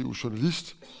ultimative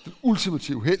journalist, den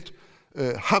ultimative helt,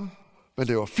 ham, man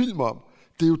laver film om,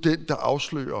 det er jo den, der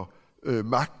afslører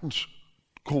magtens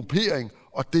korrumpering,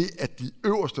 og det, at de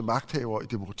øverste magthavere i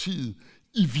demokratiet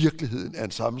i virkeligheden er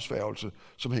en sammensværgelse,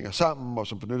 som hænger sammen, og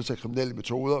som benytter sig af kriminelle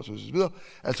metoder, og så videre.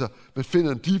 Altså, man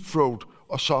finder en deep throat,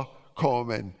 og så kommer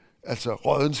man altså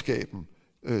rådenskaben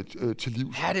til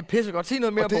livs. Ja, det er pissegodt. Sig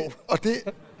noget mere på.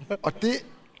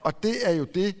 Og det er jo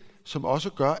det, som også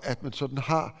gør, at man sådan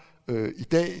har i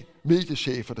dag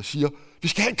mediechefer, der siger, vi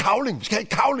skal have en kavling, vi skal have en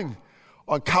kavling.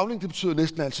 Og en kavling, det betyder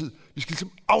næsten altid, vi skal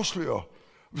ligesom afsløre,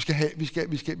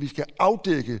 vi skal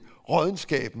afdække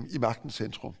rådenskaben i magtens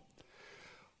centrum.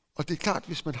 Og det er klart,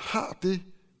 hvis man har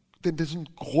den sådan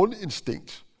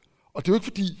grundinstinkt, og det er jo ikke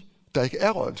fordi, der ikke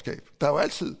er rådenskab. Der er jo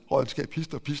altid rådenskab,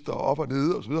 pister, op og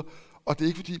nede osv. Og det er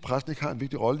ikke fordi, pressen ikke har en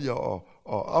vigtig rolle i at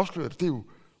afsløre det. Det er jo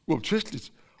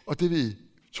uomtvisteligt. Og det vil,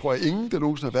 tror jeg, ingen, der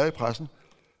nogensinde har været i pressen,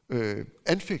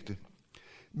 anfægte.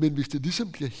 Men hvis det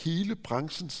ligesom bliver hele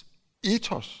branchens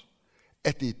ethos,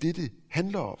 at det er det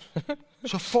handler om,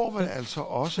 så får man altså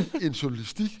også en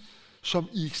journalistik, som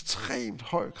i ekstremt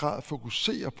høj grad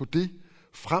fokuserer på det,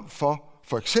 frem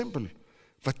for eksempel,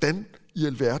 hvordan i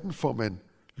alverden får man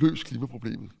løst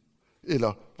klimaproblemet?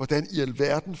 Eller hvordan i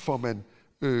alverden får man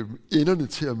enderne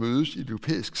til at mødes i et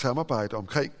europæisk samarbejde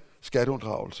omkring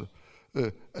skatteunddragelse?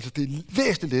 Altså det er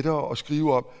væsentligt lettere at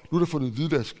skrive om, nu er der fundet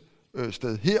hvidvask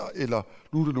sted her, eller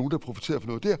nu er der nogen, der profiterer for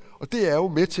noget der. Og det er jo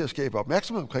med til at skabe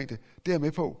opmærksomhed omkring det. Det er jeg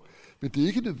med på. Men det er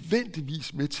ikke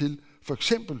nødvendigvis med til, for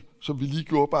eksempel, som vi lige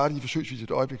gjorde bare lige forsøgsvis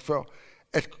et øjeblik før,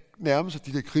 at nærme sig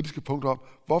de der kritiske punkter om,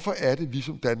 hvorfor er det, vi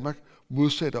som Danmark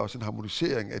modsætter os en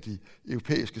harmonisering af de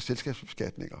europæiske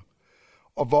selskabsbeskatninger.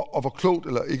 Og hvor klogt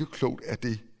eller ikke klogt er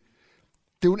det.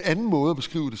 Det er jo en anden måde at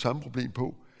beskrive det samme problem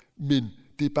på, men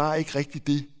det er bare ikke rigtigt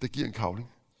det, der giver en kavling.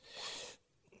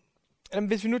 Jamen,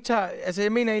 hvis vi nu tager... Altså,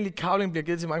 jeg mener egentlig, at kavling bliver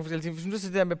givet til mange forskellige ting. Hvis vi nu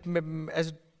tager det der med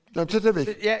altså, jamen, tag det væk.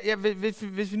 Ja,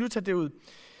 hvis vi nu tager det ud,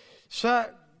 så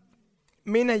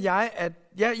mener jeg, at...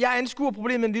 Jeg anskuer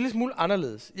problemet en lille smule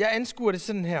anderledes. Jeg anskuer det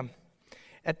sådan her,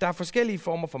 at der er forskellige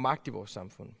former for magt i vores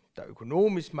samfund. Der er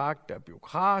økonomisk magt, der er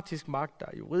bureaukratisk magt, der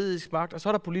er juridisk magt, og så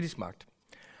er der politisk magt.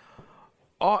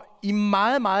 Og i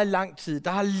meget, meget lang tid,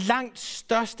 der har langt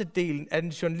størstedelen af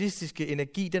den journalistiske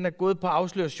energi, den er gået på at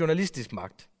afsløre journalistisk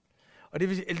magt. Og det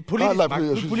vil sige,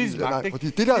 politisk magt. Fordi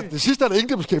det sidste er der ingen,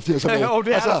 der beskæftiger sig med. Jo,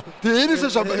 det er det eneste,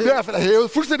 som i hvert fald er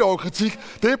hævet fuldstændig over kritik,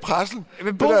 det er pressen.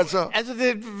 Men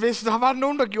hvis der var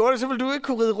nogen, der gjorde det, så ville du ikke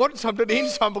kunne ride rundt som den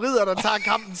eneste som rider, der tager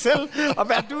kampen selv. Og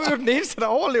du er jo den eneste, der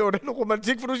overlever den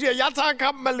romantik, for du siger, jeg tager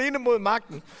kampen alene mod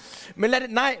magten.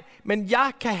 Men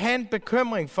jeg kan have en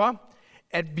bekymring for,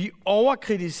 at vi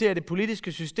overkritiserer det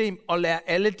politiske system og lader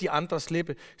alle de andre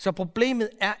slippe. Så problemet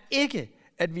er ikke,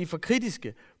 at vi er for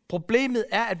kritiske. Problemet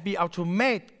er, at vi er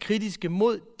automatkritiske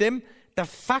mod dem, der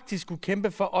faktisk skulle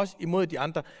kæmpe for os imod de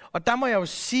andre. Og der må jeg jo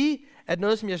sige, at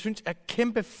noget, som jeg synes er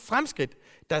kæmpe fremskridt,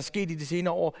 der er sket i de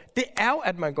senere år, det er jo,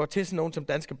 at man går til sådan nogen som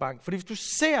Danske Bank. Fordi hvis du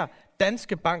ser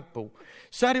Danske Bank-bog,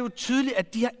 så er det jo tydeligt,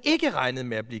 at de har ikke regnet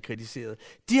med at blive kritiseret.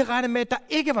 De har regnet med, at der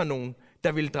ikke var nogen,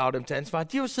 der ville drage dem til ansvar.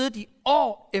 De har jo siddet i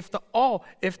år efter år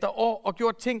efter år og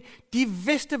gjort ting, de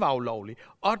vidste var ulovlige.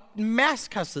 Og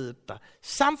Mærsk har siddet der.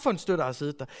 Samfundsstøtter har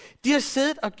siddet der. De har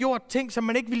siddet og gjort ting, som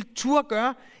man ikke ville turde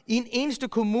gøre i en eneste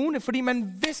kommune, fordi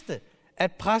man vidste,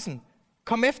 at pressen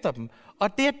kom efter dem.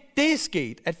 Og det er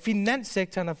sket, at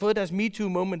finanssektoren har fået deres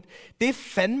MeToo-moment. Det er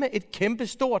fandme et kæmpe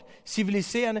stort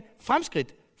civiliserende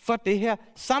fremskridt for det her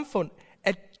samfund,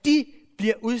 at de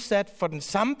bliver udsat for den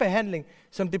samme behandling,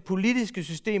 som det politiske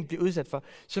system bliver udsat for.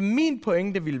 Så min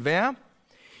pointe vil være,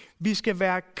 vi skal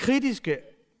være kritiske,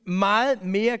 meget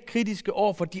mere kritiske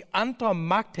over for de andre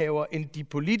magthavere end de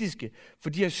politiske, for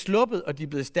de har sluppet, og de er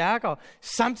blevet stærkere,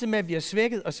 samtidig med, at vi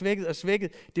har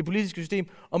svækket det politiske system.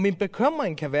 Og min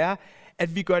bekymring kan være,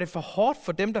 at vi gør det for hårdt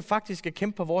for dem, der faktisk skal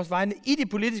kæmpe på vores vegne i det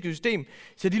politiske system,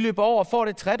 så de løber over og får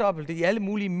det tredobbelte i alle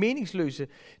mulige meningsløse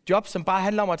jobs, som bare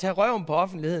handler om at tage røven på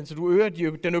offentligheden, så du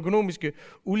øger den økonomiske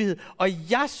ulighed. Og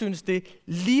jeg synes det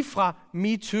lige fra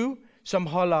MeToo, som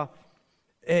holder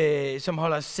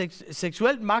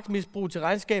seksuelt magtmisbrug til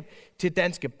regnskab, til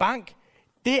Danske Bank,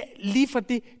 det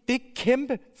er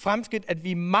kæmpe fremskridt, at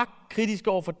vi er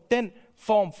magtkritiske over for den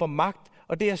form for magt,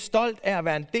 og det er jeg stolt af at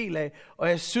være en del af. Og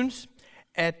jeg synes,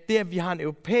 at det, at vi har en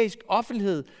europæisk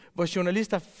offentlighed, hvor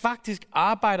journalister faktisk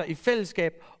arbejder i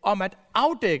fællesskab om at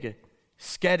afdække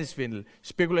skattesvindel,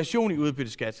 spekulation i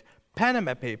udbytteskat,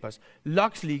 Panama Papers,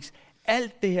 LuxLeaks,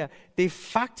 alt det her, det er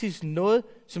faktisk noget,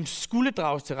 som skulle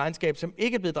drages til regnskab, som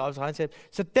ikke er blevet draget til regnskab.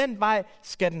 Så den vej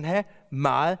skal den have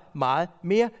meget, meget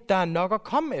mere. Der er nok at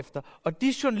komme efter. Og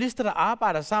de journalister, der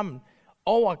arbejder sammen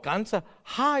over grænser,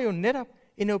 har jo netop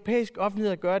en europæisk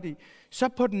offentlighed at gøre det i. Så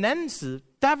på den anden side,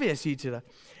 der vil jeg sige til dig,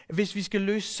 at hvis vi skal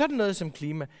løse sådan noget som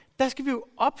klima, der skal vi jo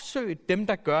opsøge dem,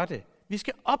 der gør det. Vi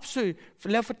skal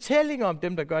lave fortællinger om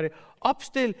dem, der gør det.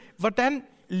 Opstil, hvordan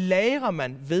lagrer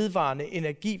man vedvarende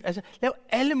energi. Altså lav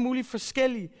alle mulige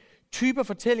forskellige typer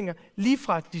fortællinger, lige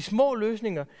fra de små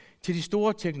løsninger til de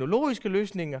store teknologiske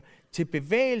løsninger, til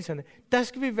bevægelserne. Der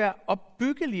skal vi være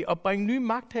opbyggelige og bringe nye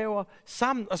magthavere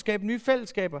sammen og skabe nye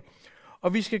fællesskaber.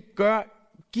 Og vi skal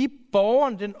give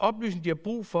borgerne den oplysning, de har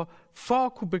brug for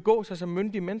at kunne begå sig som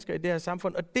myndige mennesker i det her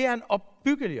samfund. Og det er en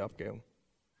opbyggelig opgave.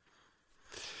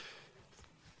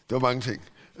 Det var mange ting.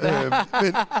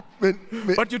 Men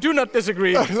But you do not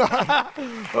disagree.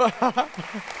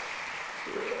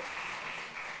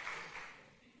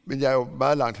 Men jeg er jo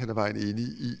meget langt hen ad vejen enig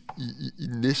i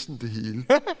næsten det hele.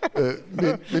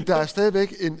 Men der er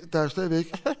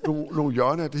stadigvæk nogle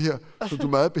hjørner af det her, som du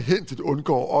meget behændigt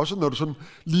undgår, også når du sådan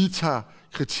lige tager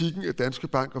kritikken af Danske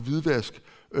Bank og hvidvask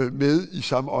med i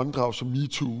samme åndedrag som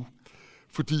MeToo.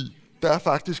 Fordi der er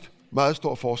faktisk meget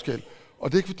stor forskel.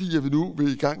 Og det er ikke fordi, jeg nu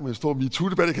vil i gang med en stor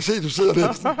MeToo-debat. Jeg kan se, at du sidder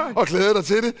næsten og glæder dig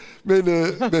til det.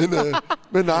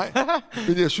 Men nej.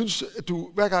 Men jeg synes, at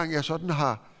hver gang jeg sådan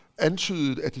har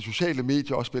antydet, at de sociale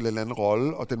medier også spiller en eller anden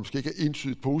rolle, og den måske ikke er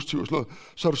entydigt positiv og sådan noget,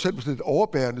 så er du selv med sådan et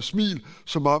overbærende smil,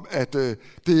 som om, at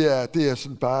det er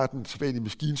sådan bare den sædvanlige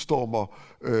maskinstormer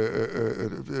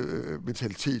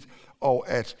mentalitet, og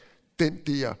at den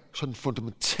der sådan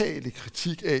fundamentale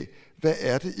kritik af, hvad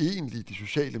er det egentlig, de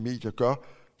sociale medier gør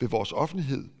ved vores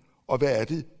offentlighed, og hvad er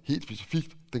det helt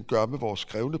specifikt, den gør med vores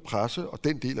skrevne presse, og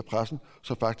den del af pressen,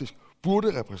 som faktisk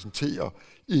burde repræsentere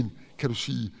en, kan du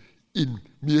sige, en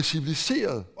mere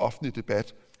civiliseret offentlig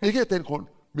debat. Ikke af den grund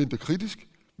mindre kritisk,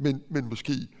 men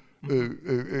måske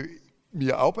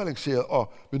mere afbalanceret,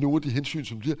 og med nogle af de hensyn,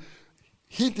 som bliver.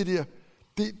 Helt det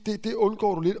der, det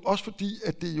undgår du lidt, også fordi,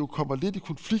 at det jo kommer lidt i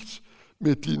konflikt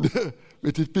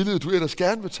med dit billede, du ellers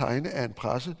gerne vil tegne af en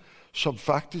presse, som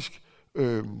faktisk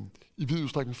i vid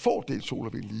udstrækning får del sol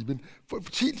og vind lige. Men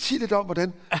sig lidt om,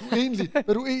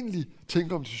 hvad du egentlig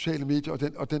tænker om de sociale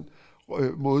medier, og den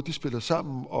måde, de spiller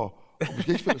sammen, og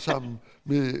måske ikke spiller sammen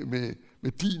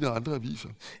med dine og andre aviser.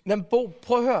 Jamen Bo,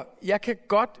 prøv at høre. Jeg kan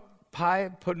godt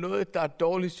pege på noget, der er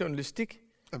dårlig journalistik.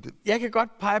 Jeg kan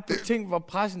godt pege på ting, hvor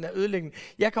pressen er ødelæggende.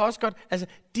 Jeg kan også godt, altså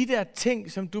de der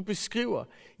ting, som du beskriver,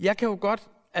 jeg kan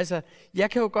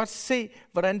jo godt se,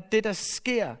 hvordan det, der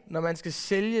sker, når man skal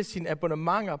sælge sine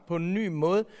abonnementer på en ny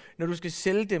måde, når du skal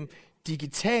sælge dem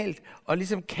digitalt, og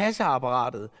ligesom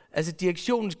kasseapparatet, altså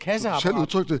direktionens kasseapparat. Du selv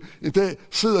udtrykte det. En dag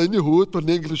sidder inde i hovedet på den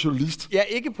enkelte journalist. Ja,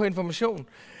 ikke på Information.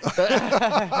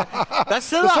 Der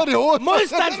sidder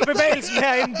modstandsbevægelsen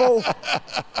herinde, Bo.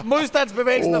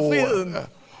 Modstandsbevægelsen og friheden.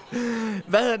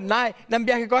 Nej, men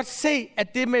jeg kan godt se,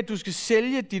 at det med, at du skal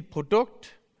sælge dit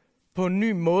produkt på en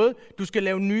ny måde, du skal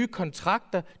lave nye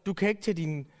kontrakter, du kan ikke tage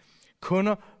dine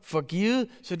kunder for givet,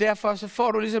 så derfor så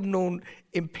får du ligesom nogle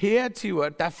imperativer,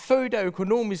 der er født af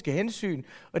økonomiske hensyn,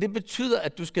 og det betyder,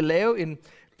 at du skal lave en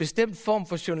bestemt form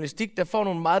for journalistik, der får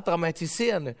nogle meget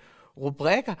dramatiserende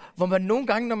rubrikker, hvor man nogle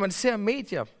gange, når man ser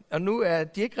medier, og nu er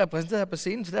de ikke repræsenteret her på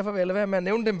scenen, så derfor vil jeg lade være med at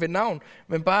nævne dem ved navn,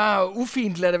 men bare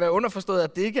ufint lade det være underforstået,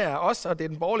 at det ikke er os, og det er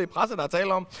den borgerlige presse, der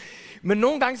taler om. Men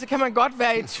nogle gange, så kan man godt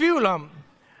være i tvivl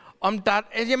om der,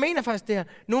 jeg mener faktisk det her,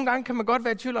 nogle gange kan man godt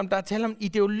være i tvivl om, der er tale om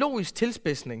ideologisk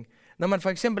tilspidsning. Når man for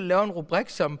eksempel laver en rubrik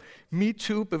som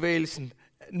MeToo-bevægelsen.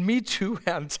 MeToo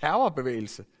er en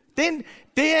terrorbevægelse. Det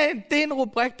er en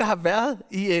rubrik, der har været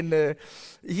i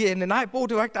en nej, Bo,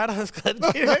 det var ikke dig, der havde skrevet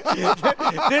det.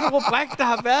 Det er en rubrik, der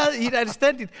har været i et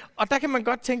anstændigt. Og der kan man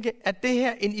godt tænke, at det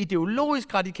her en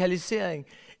ideologisk radikalisering,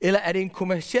 eller er det en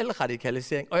kommerciel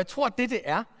radikalisering? Og jeg tror, at det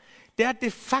er, at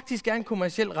det faktisk er en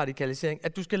kommerciel radikalisering.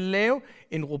 At du skal lave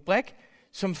en rubrik,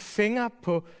 som fænger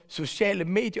på sociale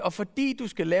medier, og fordi du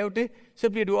skal lave det, så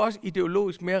bliver du også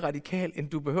ideologisk mere radikal, end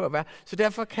du behøver at være. Så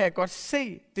derfor kan jeg godt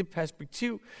se det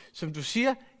perspektiv, som du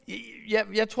siger.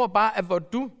 Jeg tror bare, at hvor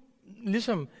du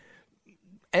ligesom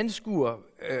anskuer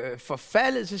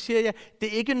forfaldet, så siger jeg,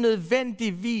 det er ikke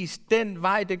nødvendigvis den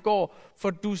vej, det går, for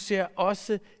du ser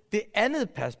også det andet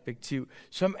perspektiv,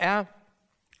 som er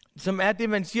det,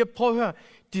 man siger, prøv at høre,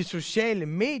 de sociale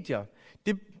medier,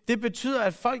 det betyder,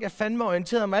 at folk er fandme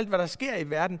orienteret om alt, hvad der sker i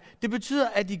verden. Det betyder,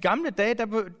 at i gamle dage,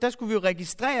 der skulle vi jo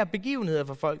registrere begivenheder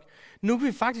for folk. Nu kan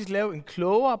vi faktisk lave en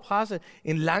klogere presse,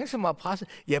 en langsommere presse.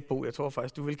 Ja, Bo, jeg tror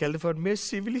faktisk, du vil kalde det for en mere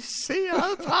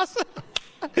civiliseret presse.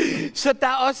 Så der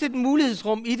er også et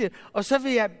mulighedsrum i det. Og så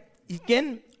vil jeg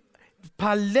igen,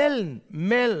 parallellen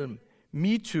mellem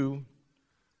MeToo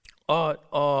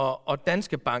og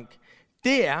Danske Bank,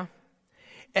 det er,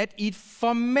 at i et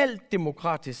formelt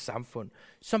demokratisk samfund,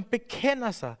 som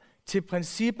bekender sig til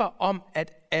principper om,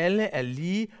 at alle er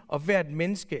lige, og hvert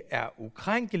menneske er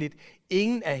ukrænkeligt,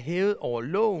 ingen er hævet over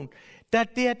loven, der er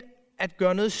det at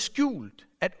gøre noget skjult,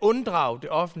 at unddrage det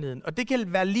offentligheden. Og det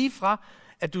kan være lige fra,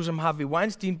 at du som Harvey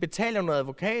Weinstein betaler nogle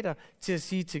advokater til at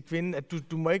sige til kvinden, at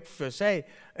du må ikke føre sag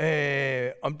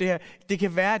om det her. Det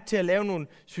kan være til at lave nogle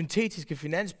syntetiske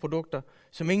finansprodukter,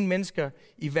 som ingen mennesker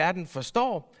i verden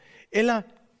forstår. Eller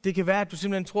det kan være, at du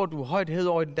simpelthen tror, at du er højt hævet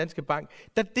over i den Danske Bank.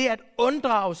 Da det at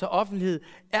unddrage sig offentlighed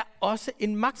er også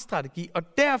en magtstrategi,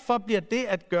 og derfor bliver det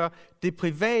at gøre det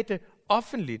private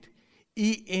offentligt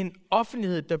i en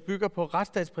offentlighed, der bygger på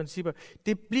retsstatsprincipper,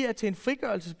 det bliver til en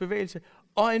frigørelsesbevægelse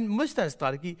og en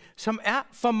modstandsstrategi, som er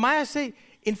for mig at se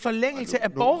en forlængelse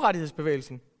af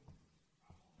borgerrettighedsbevægelsen.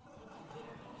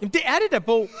 Jamen det er det da,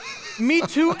 Bo.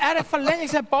 MeToo er da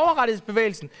forlængelse af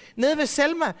borgerrettighedsbevægelsen. Nede ved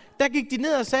Selma, der gik de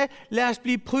ned og sagde, lad os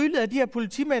blive prylet af de her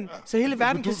politimænd, så hele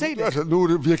verden kan se det. Altså, nu er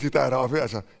det virkelig dig deroppe,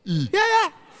 altså. Ja.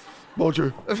 Mon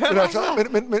Dieu.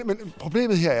 Men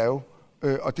problemet her er jo,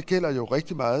 og det gælder jo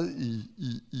rigtig meget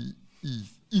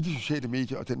i de sociale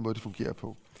medier og den måde, det fungerer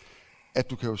på, at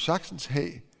du kan jo sagtens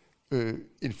have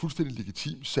en fuldstændig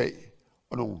legitim sag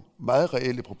og nogle meget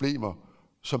reelle problemer,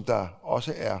 som der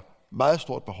også er meget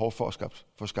stort behov for at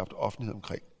få skabt offentlighed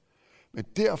omkring. Men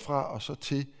derfra og så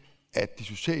til, at de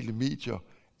sociale medier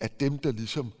er dem, der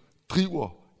ligesom driver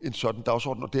en sådan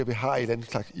dagsorden, og der vi har et eller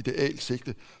andet slags idealt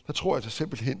sigte, der tror jeg så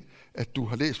simpelthen, at du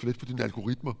har læst for lidt på dine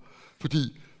algoritmer.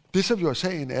 Fordi det, som jo er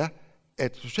sagen, er,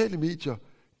 at sociale medier,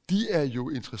 de er jo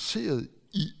interesseret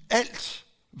i alt,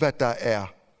 hvad der er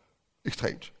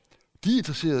ekstremt. De er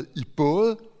interesseret i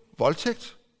både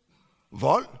voldtægt,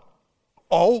 vold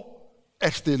og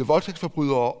at stille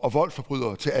voldtægtsforbrydere og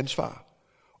voldsforbrydere til ansvar.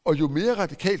 Og jo mere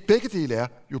radikalt begge dele er,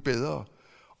 jo bedre.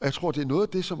 Og jeg tror, det er noget af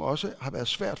det, som også har været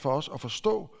svært for os at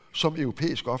forstå som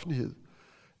europæisk offentlighed.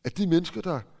 At de mennesker,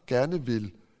 der gerne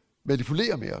vil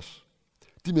manipulere med os,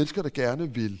 de mennesker, der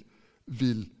gerne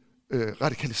vil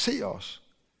radikalisere os,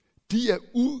 de er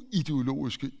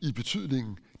uideologiske i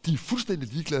betydningen. De er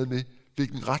fuldstændig ligeglade med,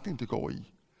 hvilken retning det går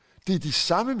i. Det er de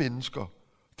samme mennesker,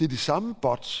 det er de samme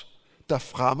bots, der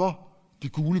fremmer de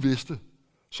gule veste,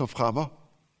 som fremmer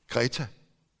Greta.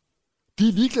 De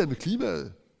er ligeglade med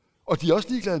klimaet, og de er også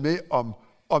ligeglade med,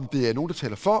 om det er nogen, der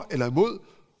taler for eller imod.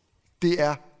 Det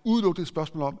er udelukkende et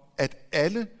spørgsmål om, at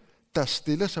alle, der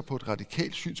stiller sig på et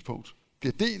radikalt synspunkt,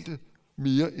 bliver delte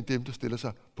mere end dem, der stiller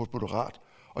sig på et moderat.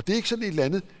 Og det er ikke sådan et eller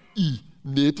andet i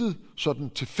nettet, sådan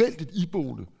tilfældigt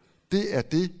iboende. Det er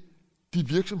det, de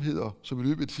virksomheder, som i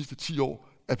løbet af de sidste 10 år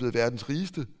er blevet verdens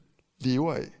rigeste,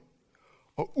 lever af.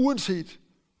 Og uanset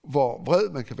hvor vred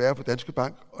man kan være på Danske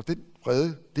Bank, og den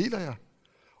vrede deler jeg,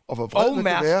 og hvor vred man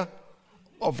kan være,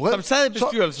 og vred, som sad i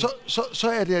bestyrelsen, så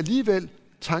er det alligevel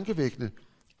tankevækkende,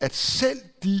 at selv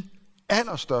de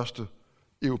allerstørste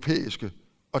europæiske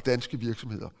og danske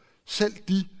virksomheder, selv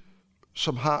de,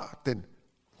 som har de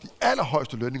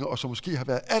allerhøjeste lønninger, og som måske har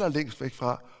været allerlængst væk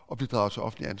fra at blive draget til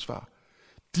offentlig ansvar,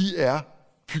 de er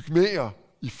pygmæer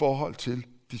i forhold til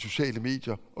de sociale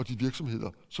medier og de virksomheder,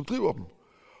 som driver dem.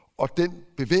 Og den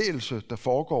bevægelse, der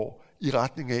foregår i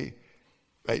retning af,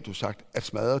 rent sagt, at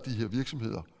smadre de her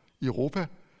virksomheder i Europa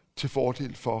til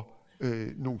fordel for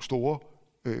nogle store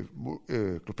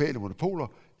globale monopoler,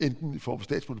 enten i form af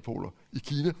statsmonopoler i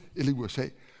Kina eller i USA.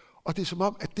 Og det er som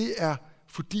om, at det er,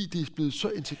 fordi det er blevet så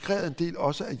integreret en del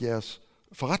også af jeres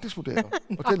forretningsmodeller.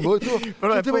 Og den måde,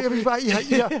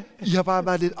 I har bare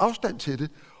meget lidt afstand til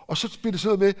det. Og så bliver det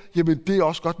sådan med, jamen det er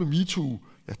også godt med MeToo.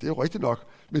 Ja, det er jo rigtigt nok,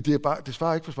 men det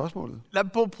svarer ikke på spørgsmålet.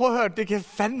 Prøv at høre, det kan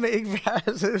fandme ikke være.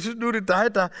 Altså, jeg synes nu, det er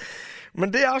dig, der...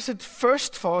 Men det er også et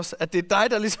first for os, at det er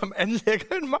dig, der ligesom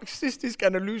anlægger en marxistisk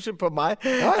analyse på mig.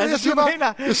 Nej, altså,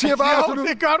 jeg siger bare...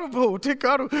 Jo, det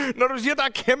gør du. Når du siger, der er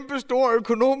kæmpe store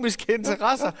økonomiske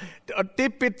interesser, og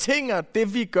det betinger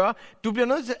det, vi gør. Du bliver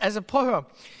nødt til... Altså, prøv at høre.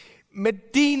 Med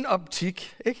din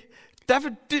optik, ikke? Derfor,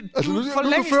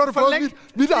 nu fører du på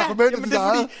mit argument til dit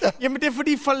eget. Jamen det er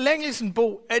fordi forlængelsen,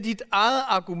 Bo, af dit eget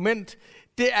argument,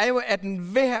 det er jo, at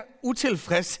enhver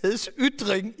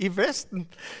utilfredshedsytring i Vesten,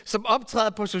 som optræder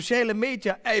på sociale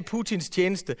medier, er i Putins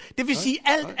tjeneste. Det vil sige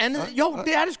alt andet.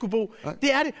 Det er det sgu, Bo.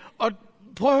 Det er det. Og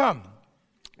prøv at høre.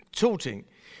 2 ting.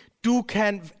 Du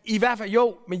kan i hvert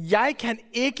fald, men jeg kan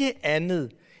ikke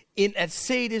andet end at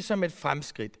se det som et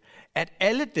fremskridt, at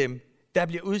alle dem, der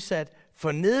bliver udsat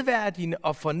for nedværdigende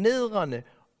og fornedrende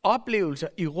oplevelser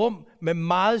i rum med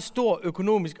meget stor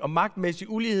økonomisk og magtmæssig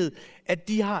ulighed, at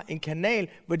de har en kanal,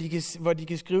 hvor de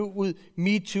kan skrive ud,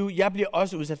 MeToo, jeg bliver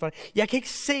også udsat for det. Jeg kan ikke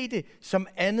se det som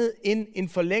andet end en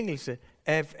forlængelse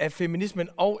af feminismen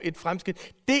og et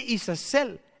fremskridt. Det i sig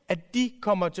selv, at de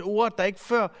kommer til ord, der ikke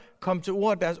før kom til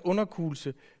ord, deres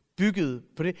underkuelse byggede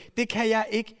på det, det kan jeg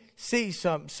ikke se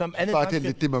som andet. Bare det er en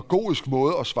lidt demagogisk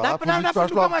måde at svare på mit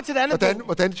spørgsmål om,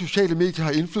 hvordan sociale medier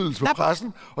har indflydelse på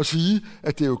pressen, og sige,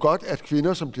 at det er jo godt, at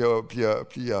kvinder, som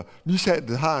bliver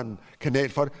mishandlet, har en kanal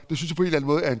for det. Det synes jeg på en eller anden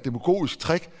måde er en demagogisk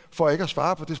trick, for ikke at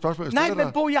svare på det spørgsmål, jeg stiller dig. Nej,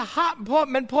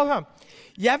 men Bo, prøv at høre.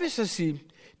 Jeg vil så sige,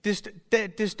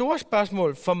 det store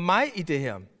spørgsmål for mig i det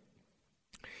her,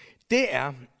 det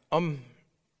er,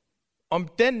 om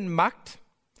den magt,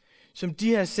 som de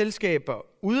her selskaber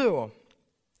udøver,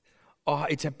 og har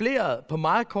etableret på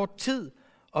meget kort tid,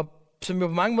 og som jo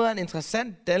på mange måder er en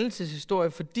interessant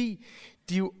dannelseshistorie, fordi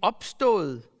de jo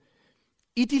opstået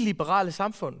i de liberale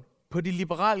samfund, på de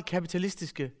liberale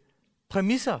kapitalistiske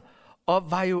præmisser,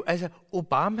 og var jo, altså,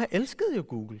 Obama elskede jo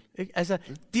Google, ikke?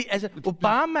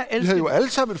 Obama elskede... Vi havde jo alle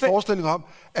sammen en forestilling om,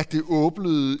 at det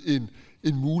åbnede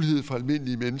en mulighed for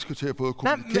almindelige mennesker til at både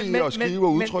kommunikere og skrive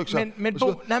og udtrykke sig.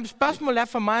 Men spørgsmålet er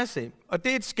for mig at se, og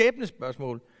det er et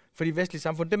skæbnespørgsmål for de vestlige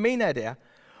samfund, det mener jeg, det er,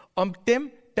 om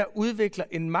dem, der udvikler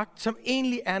en magt, som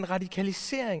egentlig er en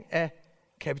radikalisering af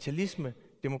kapitalisme,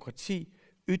 demokrati,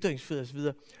 ytringsfrihed osv.,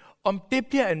 om det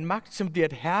bliver en magt, som bliver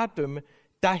et herredømme,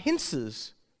 der er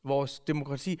hinsides vores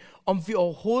demokrati, om vi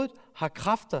overhovedet har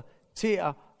kræfter til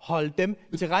at holde dem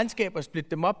til regnskab og splitte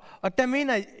dem op. Og der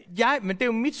mener jeg, men det er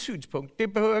jo mit synspunkt,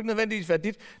 det behøver ikke nødvendigvis være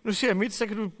dit. Nu siger jeg mit, så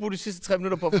kan du bruge de sidste 3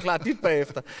 minutter på at forklare dit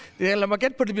bagefter. Lad mig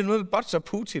gætte på, det bliver noget med bots og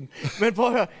Putin. Men prøv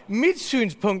at høre, mit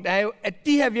synspunkt er jo, at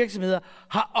de her virksomheder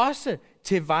har også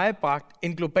tilvejebragt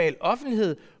en global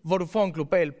offentlighed, hvor du får en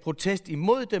global protest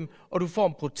imod dem, og du får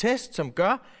en protest, som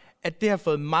gør, at det har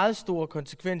fået meget store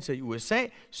konsekvenser i USA.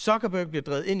 Zuckerberg bliver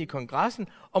drevet ind i kongressen,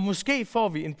 og måske får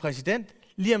vi en præsident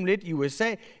lige om lidt i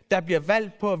USA, der bliver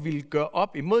valgt på at ville gøre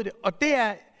op imod det. Og det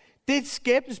er et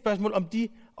skæbnespørgsmål, om de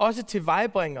også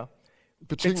tilvejebringer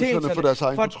betingelserne for deres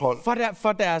egen kontrol.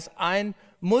 For deres egen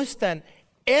modstand,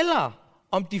 eller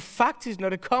om de faktisk, når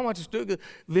det kommer til stykket,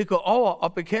 vil gå over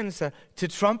og bekende sig til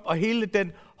Trump og hele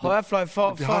den højrefløj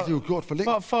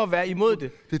for at være imod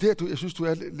det. Det er der, jeg synes, du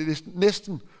er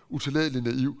næsten utilladeligt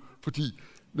naiv, fordi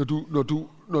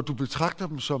når du betragter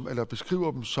dem som, eller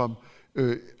beskriver dem som,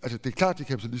 altså det er klart, de er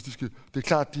kapitalistiske, det er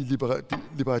klart, de er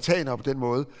libertanere på den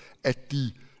måde, at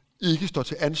de ikke står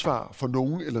til ansvar for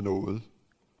nogen eller noget.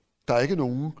 Der er ikke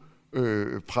nogen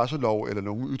presselov eller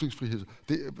nogen ytringsfrihed.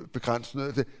 Det er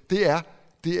begrænsende.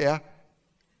 Det er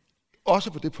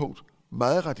også på det punkt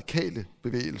meget radikale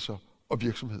bevægelser og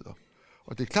virksomheder.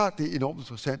 Og det er klart, det er enormt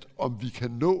interessant, om vi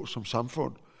kan nå som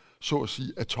samfund, så at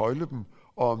sige, at tøjle dem,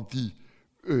 og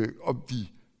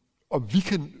om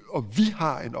vi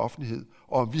har en offentlighed,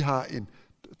 og om vi har en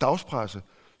dagspresse,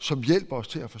 som hjælper os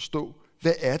til at forstå,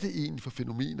 hvad er det egentlig for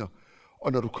fænomener.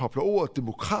 Og når du kobler ordet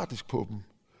demokratisk på dem,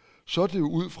 så er det jo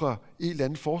ud fra en eller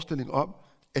anden forestilling om,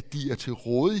 at de er til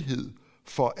rådighed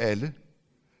for alle.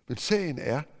 Men sagen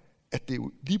er, at det er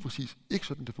jo lige præcis ikke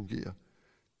sådan, det fungerer.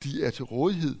 De er til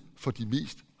rådighed for de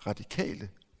mest radikale.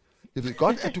 Jeg ved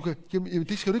godt, at du kan... Jamen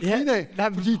det skal du ikke grine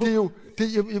af, fordi det er jo...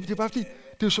 Det er bare fordi...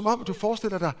 Det er jo som om, at du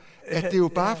forestiller dig, at det er jo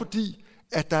bare fordi,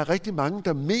 at der er rigtig mange,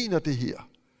 der mener det her,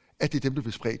 at det er dem, der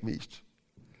vil spredt mest.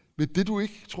 Men det du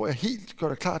ikke, tror jeg, helt gør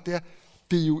dig klart, det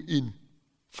er jo en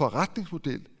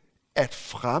forretningsmodel at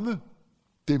fremme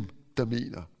dem, der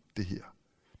mener det her.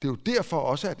 Det er jo derfor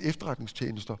også, at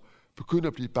efterretningstjenester begynder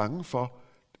at blive bange for,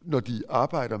 når de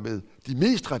arbejder med de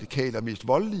mest radikale og mest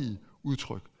voldelige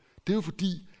udtryk. Det er jo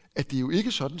fordi, at det er jo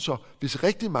ikke sådan, så hvis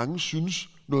rigtig mange synes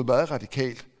noget meget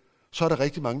radikalt, så er der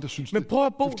rigtig mange, der synes men prøv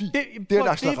at bo, det er en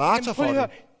accelerator for det.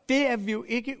 Det er vi jo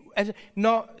ikke... Altså,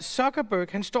 når Zuckerberg,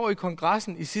 han står i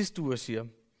kongressen i sidste uge og siger,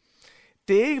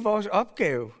 det er ikke vores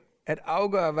opgave at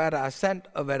afgøre, hvad der er sandt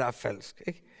og hvad der er falsk.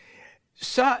 Ikke?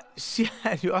 Så siger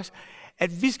han jo også,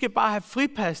 at vi skal bare have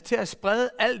fripas til at sprede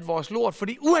alt vores lort,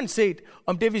 fordi uanset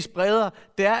om det vi spreder,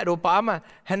 det er, at Obama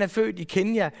han er født i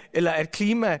Kenya, eller at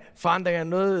klimaforandringer er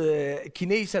noget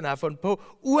kineserne har fundet på,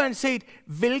 uanset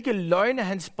hvilke løgne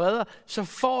han spreder, så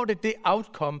får det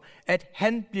outcome, at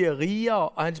han bliver rigere,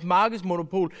 og hans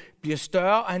markedsmonopol bliver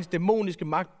større, og hans dæmoniske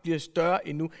magt bliver større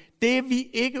endnu. Det er vi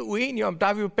ikke uenige om. Der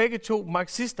er vi jo begge to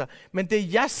marxister. Men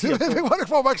det jeg siger på... Det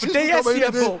jeg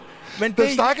siger på... Men den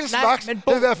stakkels magt, det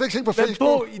er i hvert fald ikke set på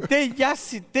Facebook. Det jeg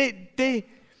siger...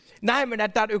 Nej, men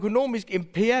at der er et økonomisk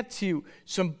imperativ,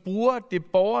 som bruger det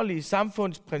borgerlige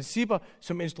samfunds principper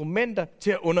som instrumenter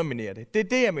til at underminere det. Det er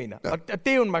det, jeg mener. Ja. Og det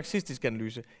er jo en marxistisk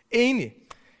analyse. Enig.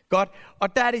 Godt.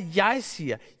 Og der er det, jeg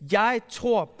siger. Jeg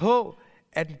tror på,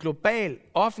 at en global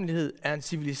offentlighed er en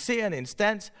civiliserende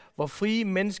instans, hvor frie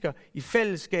mennesker i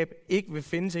fællesskab ikke vil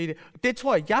finde sig i det. Det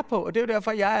tror jeg på, og det er jo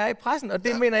derfor, jeg er i pressen, og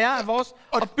det mener jeg er vores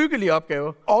opbyggelige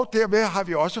opgave. Og dermed har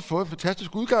vi også fået en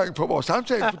fantastisk udgang på vores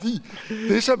samtale, fordi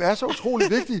det, som er så utrolig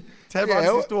vigtigt, det er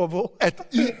jo, at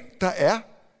I, der er,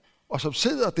 og som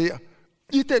sidder der,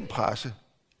 i den presse,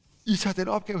 I tager den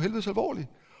opgave helvedes alvorligt.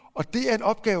 Og det er en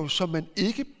opgave, som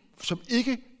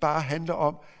ikke bare handler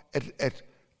om at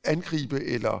angribe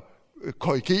eller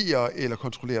korrigere eller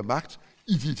kontrollere magt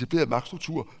i de etablerede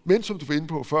magtstrukturer, men som du var inde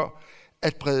på før,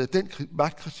 at brede den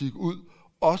magtkritik ud,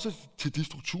 også til de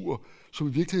strukturer, som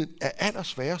i virkeligheden er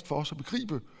allersværest for os at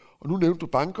begribe. Og nu nævnte du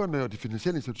bankerne og de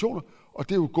finansielle institutioner, og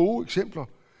det er jo gode eksempler.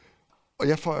 Og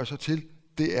jeg får så til,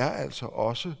 det er altså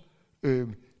også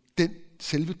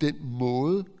selve den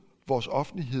måde, vores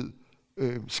offentlighed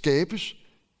skabes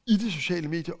i de sociale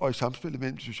medier og i samspillet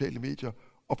mellem de sociale medier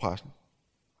og pressen.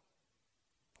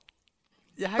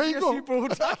 Jeg har ikke at sige på,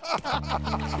 tak.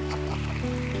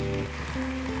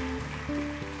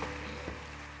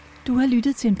 Du har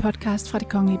lyttet til en podcast fra Det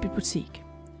Kongelige Bibliotek.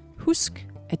 Husk,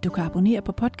 at du kan abonnere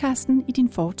på podcasten i din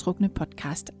foretrukne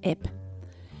podcast-app.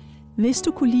 Hvis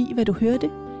du kunne lide, hvad du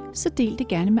hørte, så del det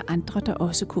gerne med andre, der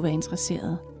også kunne være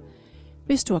interesserede.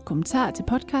 Hvis du har kommentarer til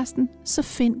podcasten, så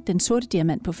find Den Sorte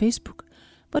Diamant på Facebook,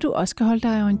 hvor du også kan holde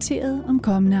dig orienteret om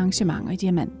kommende arrangementer i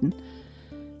Diamanten.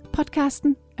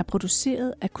 Podcasten er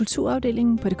produceret af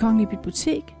Kulturafdelingen på Det Kongelige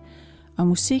Bibliotek, og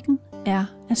musikken er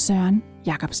af Søren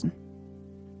Jacobsen.